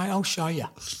 fucking mate, I'll show you.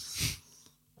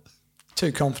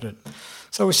 Too confident.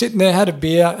 So we're sitting there, had a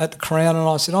beer at the Crown, and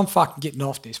I said, I'm fucking getting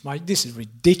off this, mate. This is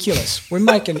ridiculous. We're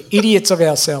making idiots of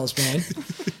ourselves, man.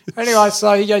 Anyway,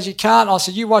 so he goes, you can't. I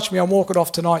said, you watch me, I'm walking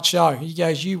off tonight's show. He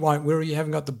goes, you won't, Wirra, you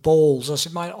haven't got the balls. I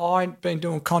said, mate, I ain't been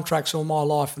doing contracts all my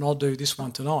life, and I'll do this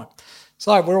one tonight.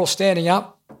 So we're all standing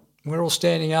up.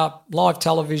 Live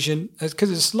television, because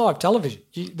it's live television.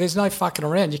 There's no fucking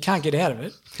around. You can't get out of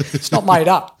it. It's not made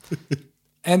up.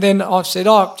 And then I said,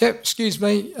 excuse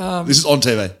me. This is on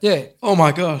TV? Yeah. Oh,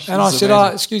 my gosh. And I said,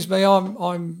 excuse me,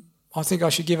 I'm I think I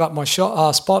should give up my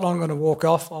spot. I'm going to walk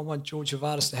off. I want George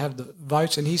Avatis to have the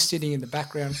votes, and he's sitting in the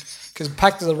background because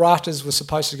Pact of the Rafters was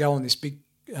supposed to go on this big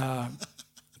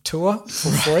tour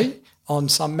for free on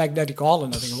some magnetic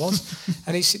island, I think it was,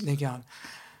 and he's sitting there going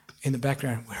in the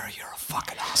background, "Where are you, a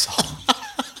fucking asshole?"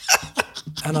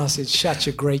 And I said, "Shut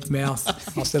your Greek mouth."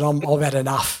 I said, I've had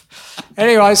enough.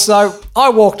 Anyway, so I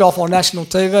walked off on national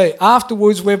TV.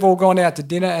 Afterwards, we've all gone out to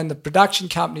dinner and the production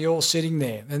company all sitting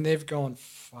there and they've gone,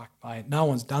 "Fuck, mate, no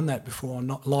one's done that before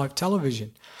on live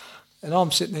television." And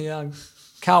I'm sitting there going,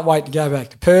 "Can't wait to go back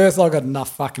to Perth. I've got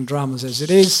enough fucking dramas as it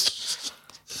is.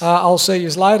 I'll see you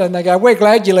later." And they go, "We're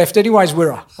glad you left anyways,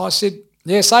 Wirra." I said,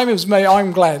 "Yeah, same as me.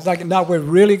 I'm glad." They go, "No, we're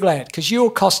really glad because you're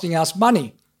costing us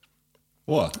money."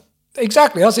 What?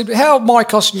 Exactly. I said, "How am I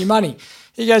costing you money?"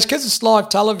 He goes, "Because it's live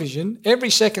television, every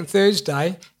second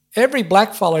Thursday, every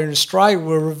black fella in Australia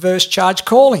will reverse charge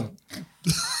calling."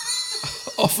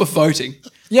 Off for voting.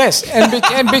 Yes,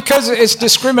 and because it's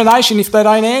discrimination if they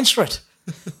don't answer it.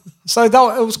 So it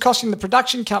was costing the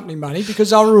production company money because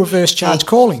they were reverse charge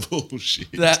calling.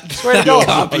 Bullshit. That Swear to God.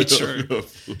 can't be true.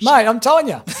 Mate, I'm telling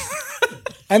you.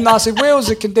 And I said, "Where was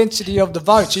the condensity of the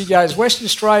votes?" He goes, "Western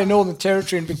Australia, Northern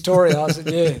Territory and Victoria." I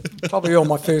said, "Yeah, probably all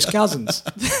my first cousins."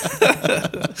 You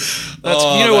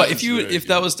know what? If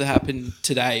that was to happen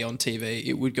today on TV,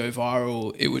 it would go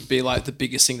viral. It would be like the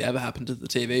biggest thing that ever happened to the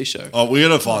TV show. Oh, we're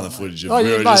going to find the footage of yeah,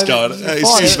 Wirra just mate, going, it's "Hey,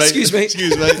 fine. excuse me.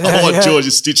 I want George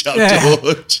to stitch up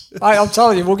George." Mate, I'm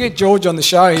telling you, we'll get George on the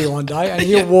show here one day and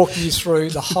he'll walk you through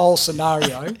the whole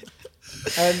scenario.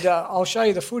 And I'll show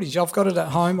you the footage. I've got it at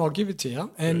home. I'll give it to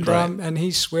you. And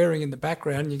he's swearing in the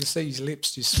background. You can see his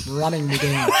lips just running me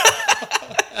down.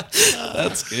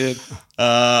 That's good.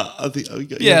 I think.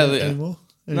 Any more?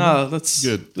 No, that's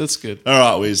good. That's good. All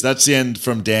right, Wiz. That's the end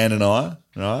from Dan and I.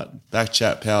 Right,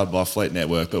 BackChat powered by Fleet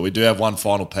Network. But we do have one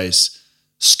final piece.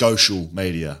 Social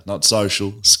media, not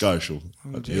social, social.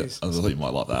 I thought you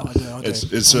might like that. I do. I'm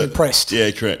impressed.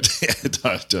 Yeah, correct.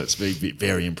 Don't be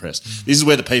very impressed. This is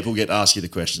where the people get to ask you the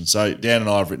questions. So Dan and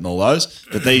I have written all those,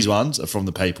 but these ones are from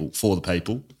the people, for the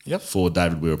people, for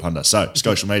David Wirrpanda. So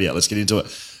social media, let's get into it.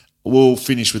 We'll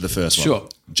finish with the first one. Sure.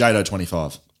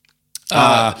 Jado25.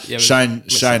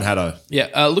 Shane Haddo.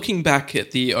 Yeah, looking back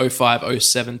at the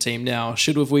 05-07 team now,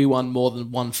 should have we won more than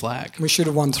one flag? We should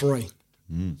have won 3.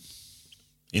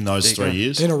 In those 3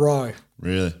 years? In a row.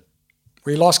 Really?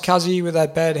 We lost Cuzzy with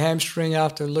that bad hamstring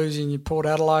after losing Port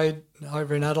Adelaide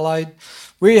over in Adelaide.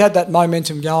 We had that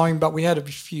momentum going, but we had a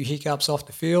few hiccups off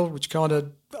the field, which kind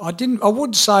of I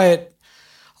wouldn't say it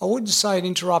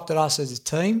interrupted us as a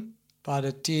team, but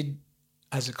it did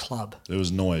as a club. There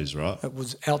was noise, right? It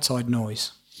was outside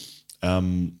noise.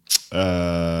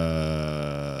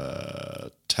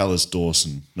 Tallis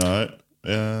Dawson. No.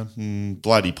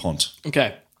 Bloody Pont.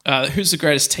 Okay. Who's the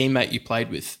greatest teammate you played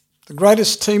with? The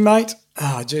greatest teammate?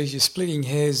 Geez, you're splitting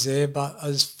hairs there. But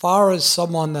as far as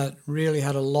someone that really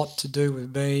had a lot to do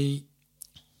with me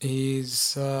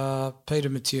is Peter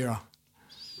Matera.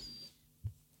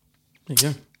 There you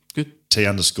go. Good.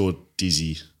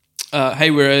 T_Dizzy.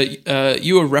 Hey,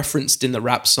 you were referenced in the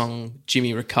rap song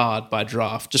Jimmy Ricard by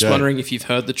Draft. Just wondering if you've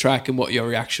heard the track and what your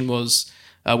reaction was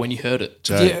when you heard it.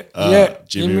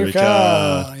 Jimmy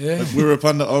Ricard. Yeah.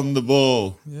 Wirrpanda on the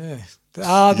ball. Yeah. You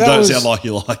don't sound like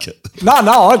you like it. No,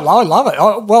 I love it.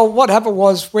 Well, what happened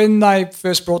was when they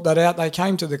first brought that out, they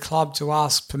came to the club to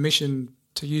ask permission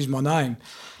to use my name.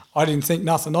 I didn't think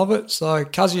nothing of it. So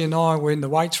Cuzzy and I were in the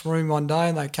weights room one day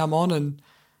and they come on and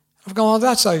I've gone, "Oh,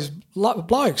 that's those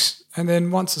blokes." And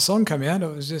then once the song came out,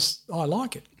 it was just, I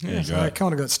like it. Yeah, so I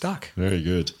kind of got stuck. Very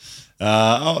good.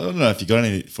 I don't know if you got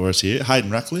anything for us here. Hayden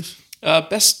Ratcliffe.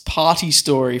 Best party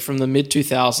story from the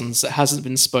mid-2000s that hasn't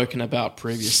been spoken about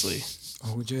previously.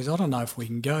 Oh, geez, I don't know if we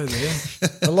can go there.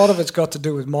 A lot of it's got to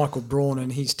do with Michael Braun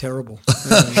and he's terrible.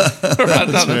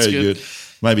 That's very good.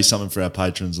 Maybe something for our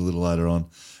patrons a little later on.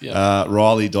 Yeah.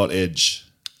 Riley.edge.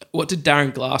 What did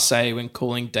Darren Glass say when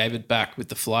calling David back with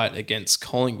the flight against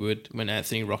Collingwood when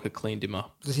Anthony Rocker cleaned him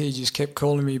up? He just kept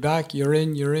calling me back. You're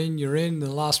in. The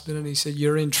last minute he said,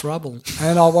 "You're in trouble."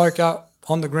 And I woke up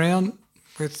on the ground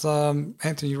with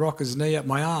Anthony Rocker's knee up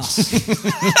my ass.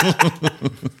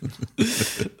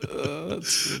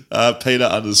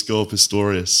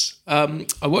 Peter_Pistorius.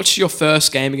 I watched your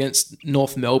first game against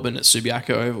North Melbourne at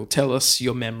Subiaco Oval. Tell us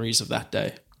your memories of that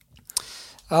day.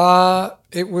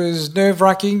 It was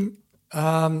nerve-wracking,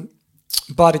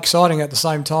 but exciting at the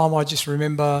same time. I just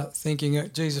remember thinking,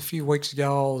 geez, a few weeks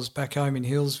ago I was back home in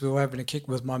Hillsville having a kick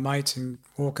with my mates and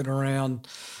walking around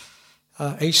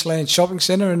Eastland Shopping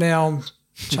Centre, and now I'm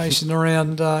chasing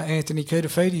around Anthony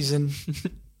Koutafidis, and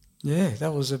yeah,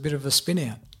 that was a bit of a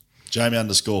spin-out.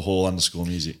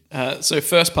 Jamie_Hall_music. So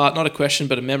first part, not a question,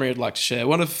 but a memory I'd like to share.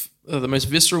 One of the most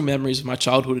visceral memories of my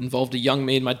childhood involved a young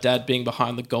me and my dad being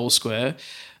behind the goal square.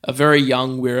 A very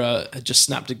young Wirra had just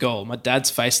snapped a goal. My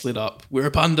dad's face lit up.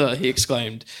 "Wirrpanda," he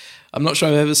exclaimed. I'm not sure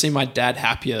I've ever seen my dad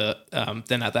happier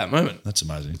than at that moment. That's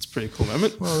amazing. It's a pretty cool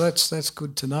moment. Well, that's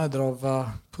good to know that I've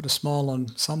put a smile on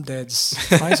some dad's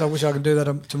face. I wish I could do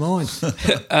that to mine.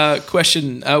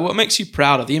 Question, what makes you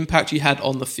prouder, the impact you had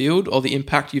on the field or the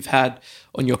impact you've had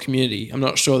on your community? I'm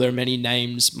not sure there are many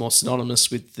names more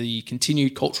synonymous with the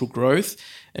continued cultural growth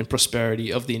and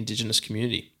prosperity of the Indigenous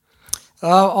community.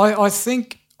 I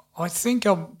think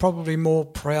I'm probably more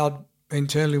proud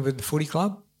internally with the footy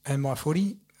club and my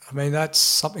footy. I mean, that's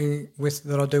something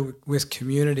that I do with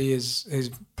community is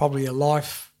probably a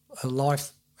lifestyle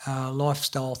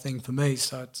thing for me.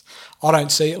 So I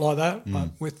don't see it like that. But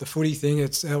with the footy thing,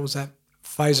 it was that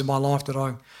phase of my life that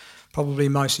I probably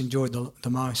most enjoyed the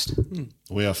most.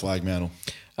 We are flag mantle.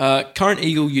 Current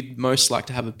Eagle you'd most like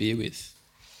to have a beer with?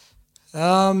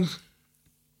 Probably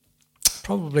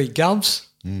Govs.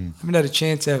 I haven't had a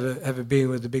chance to have a beer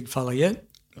with the big fella yet.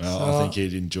 Well, So, I think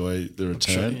he'd enjoy the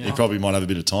return. sure, yeah. He probably might have a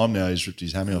bit of time now. He's ripped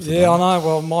his hammy off the Yeah, I bone. know.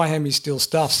 Well, my hammy's still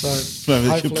stuffed, so Maybe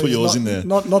you hopefully can put it's yours in there.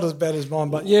 Not as bad as mine,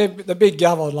 but yeah, the big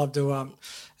Gov I'd love to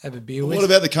have a beer with. What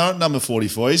about the current number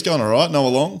 44? He's going all right. Noah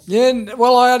Long. Yeah,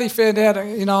 well, I only found out,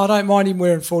 I don't mind him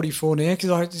wearing 44 now because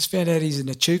I just found out he's an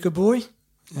Echuca boy.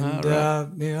 And,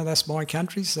 that's my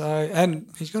country. So, and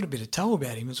he's got a bit of toe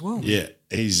about him as well. Yeah,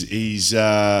 he's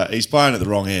playing at the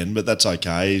wrong end, but that's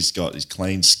okay. He's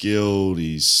clean skilled.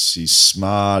 He's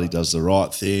smart. He does the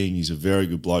right thing. He's a very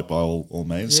good bloke by all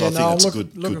means. So I think that's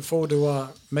looking forward to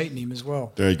meeting him as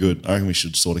well. Very good. I reckon we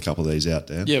should sort a couple of these out,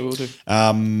 Dan. Yeah, we'll do.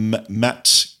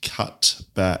 Matt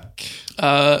Cutback.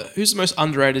 Who's the most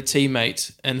underrated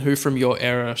teammate and who from your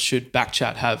era should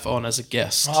BackChat have on as a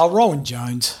guest? Rowan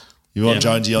Jones. You want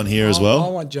Jonesy on here as I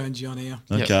well? want Jonesy on here.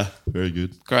 Okay, very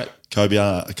good. Great.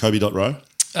 Kobe.row.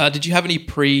 Did you have any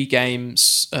pre-game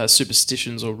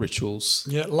superstitions or rituals?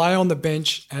 Yeah, lay on the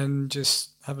bench and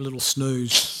just have a little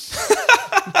snooze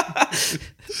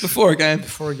Before a game?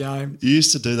 before a game. You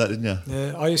used to do that, didn't you?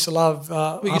 Yeah, I used to love could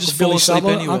Uncle just fall Billy asleep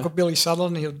Sutherland. anywhere. Uncle Billy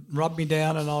Sutherland, he'd rub me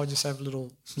down and I would just have a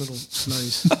little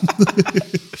snooze.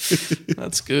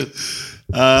 That's good.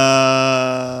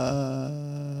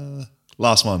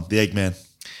 Last one, the Eggman.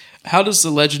 How does the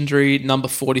legendary number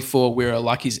 44 Wirra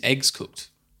like his eggs cooked?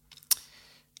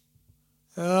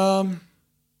 Sunny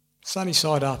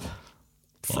side up.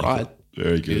 Fried.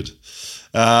 Very good.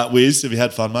 Wiz, have you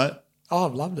had fun, mate? Oh,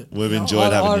 I've loved it. We've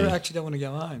enjoyed having you. I actually don't want to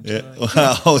go home. Yeah.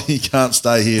 So. Well, you can't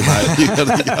stay here, mate. You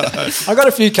got to go home. I got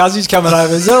a few cousins coming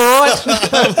over. Is that all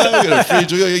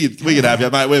right? We can have you,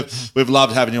 mate. We've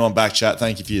loved having you on BackChat.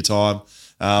 Thank you for your time.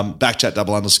 BackChat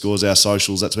 _ our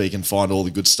socials. That's where you can find all the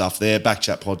good stuff there.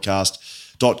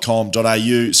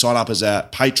 BackChatPodcast.com.au. Sign up as a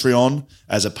patron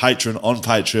on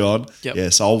Patreon. Yep. Yeah,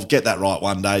 so I'll get that right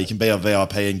one day. You can be a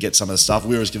VIP and get some of the stuff.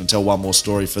 We're just going to tell one more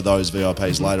story for those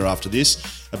VIPs later after this.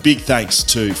 A big thanks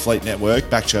to Fleet Network.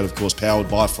 BackChat, of course, powered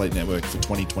by Fleet Network for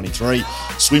 2023.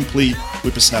 Swimply,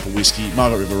 Whippersnapper Whiskey,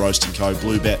 Margaret River Roasting Co.,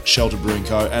 Bluebet, Shelter Brewing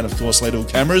Co., and, of course, Lidl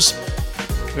Cameras.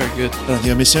 Very good. I don't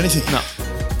think I missed anything. No.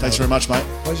 Thanks very much, mate.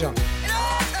 Pleasure.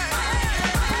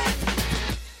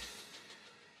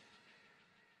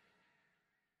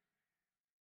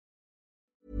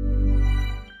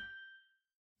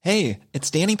 Hey, it's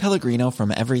Danny Pellegrino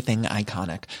from Everything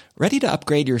Iconic. Ready to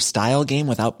upgrade your style game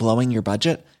without blowing your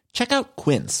budget? Check out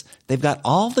Quince. They've got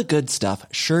all the good stuff,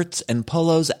 shirts and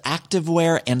polos,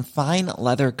 activewear, and fine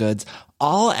leather goods,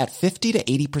 all at 50 to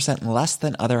 80% less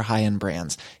than other high-end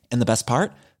brands. And the best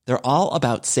part? They're all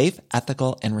about safe,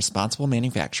 ethical, and responsible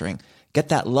manufacturing. Get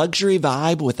that luxury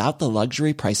vibe without the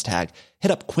luxury price tag.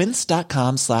 Hit up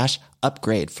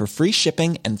quince.com/upgrade for free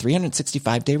shipping and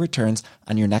 365-day returns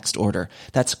on your next order.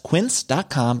 That's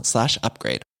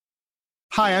quince.com/upgrade.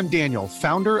 Hi, I'm Daniel,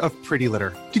 founder of Pretty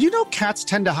Litter. Did you know cats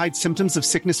tend to hide symptoms of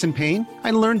sickness and pain?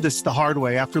 I learned this the hard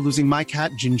way after losing my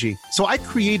cat, Gingy. So I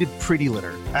created Pretty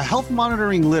Litter, a health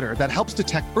monitoring litter that helps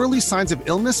detect early signs of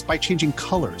illness by changing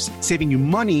colors, saving you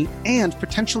money and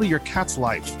potentially your cat's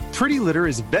life. Pretty Litter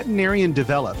is veterinarian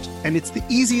developed, and it's the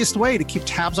easiest way to keep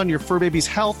tabs on your fur baby's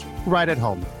health right at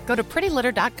home. Go to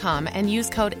prettylitter.com and use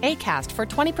code ACAST for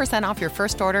 20% off your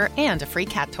first order and a free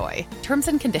cat toy. Terms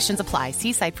and conditions apply.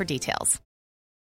 See site for details.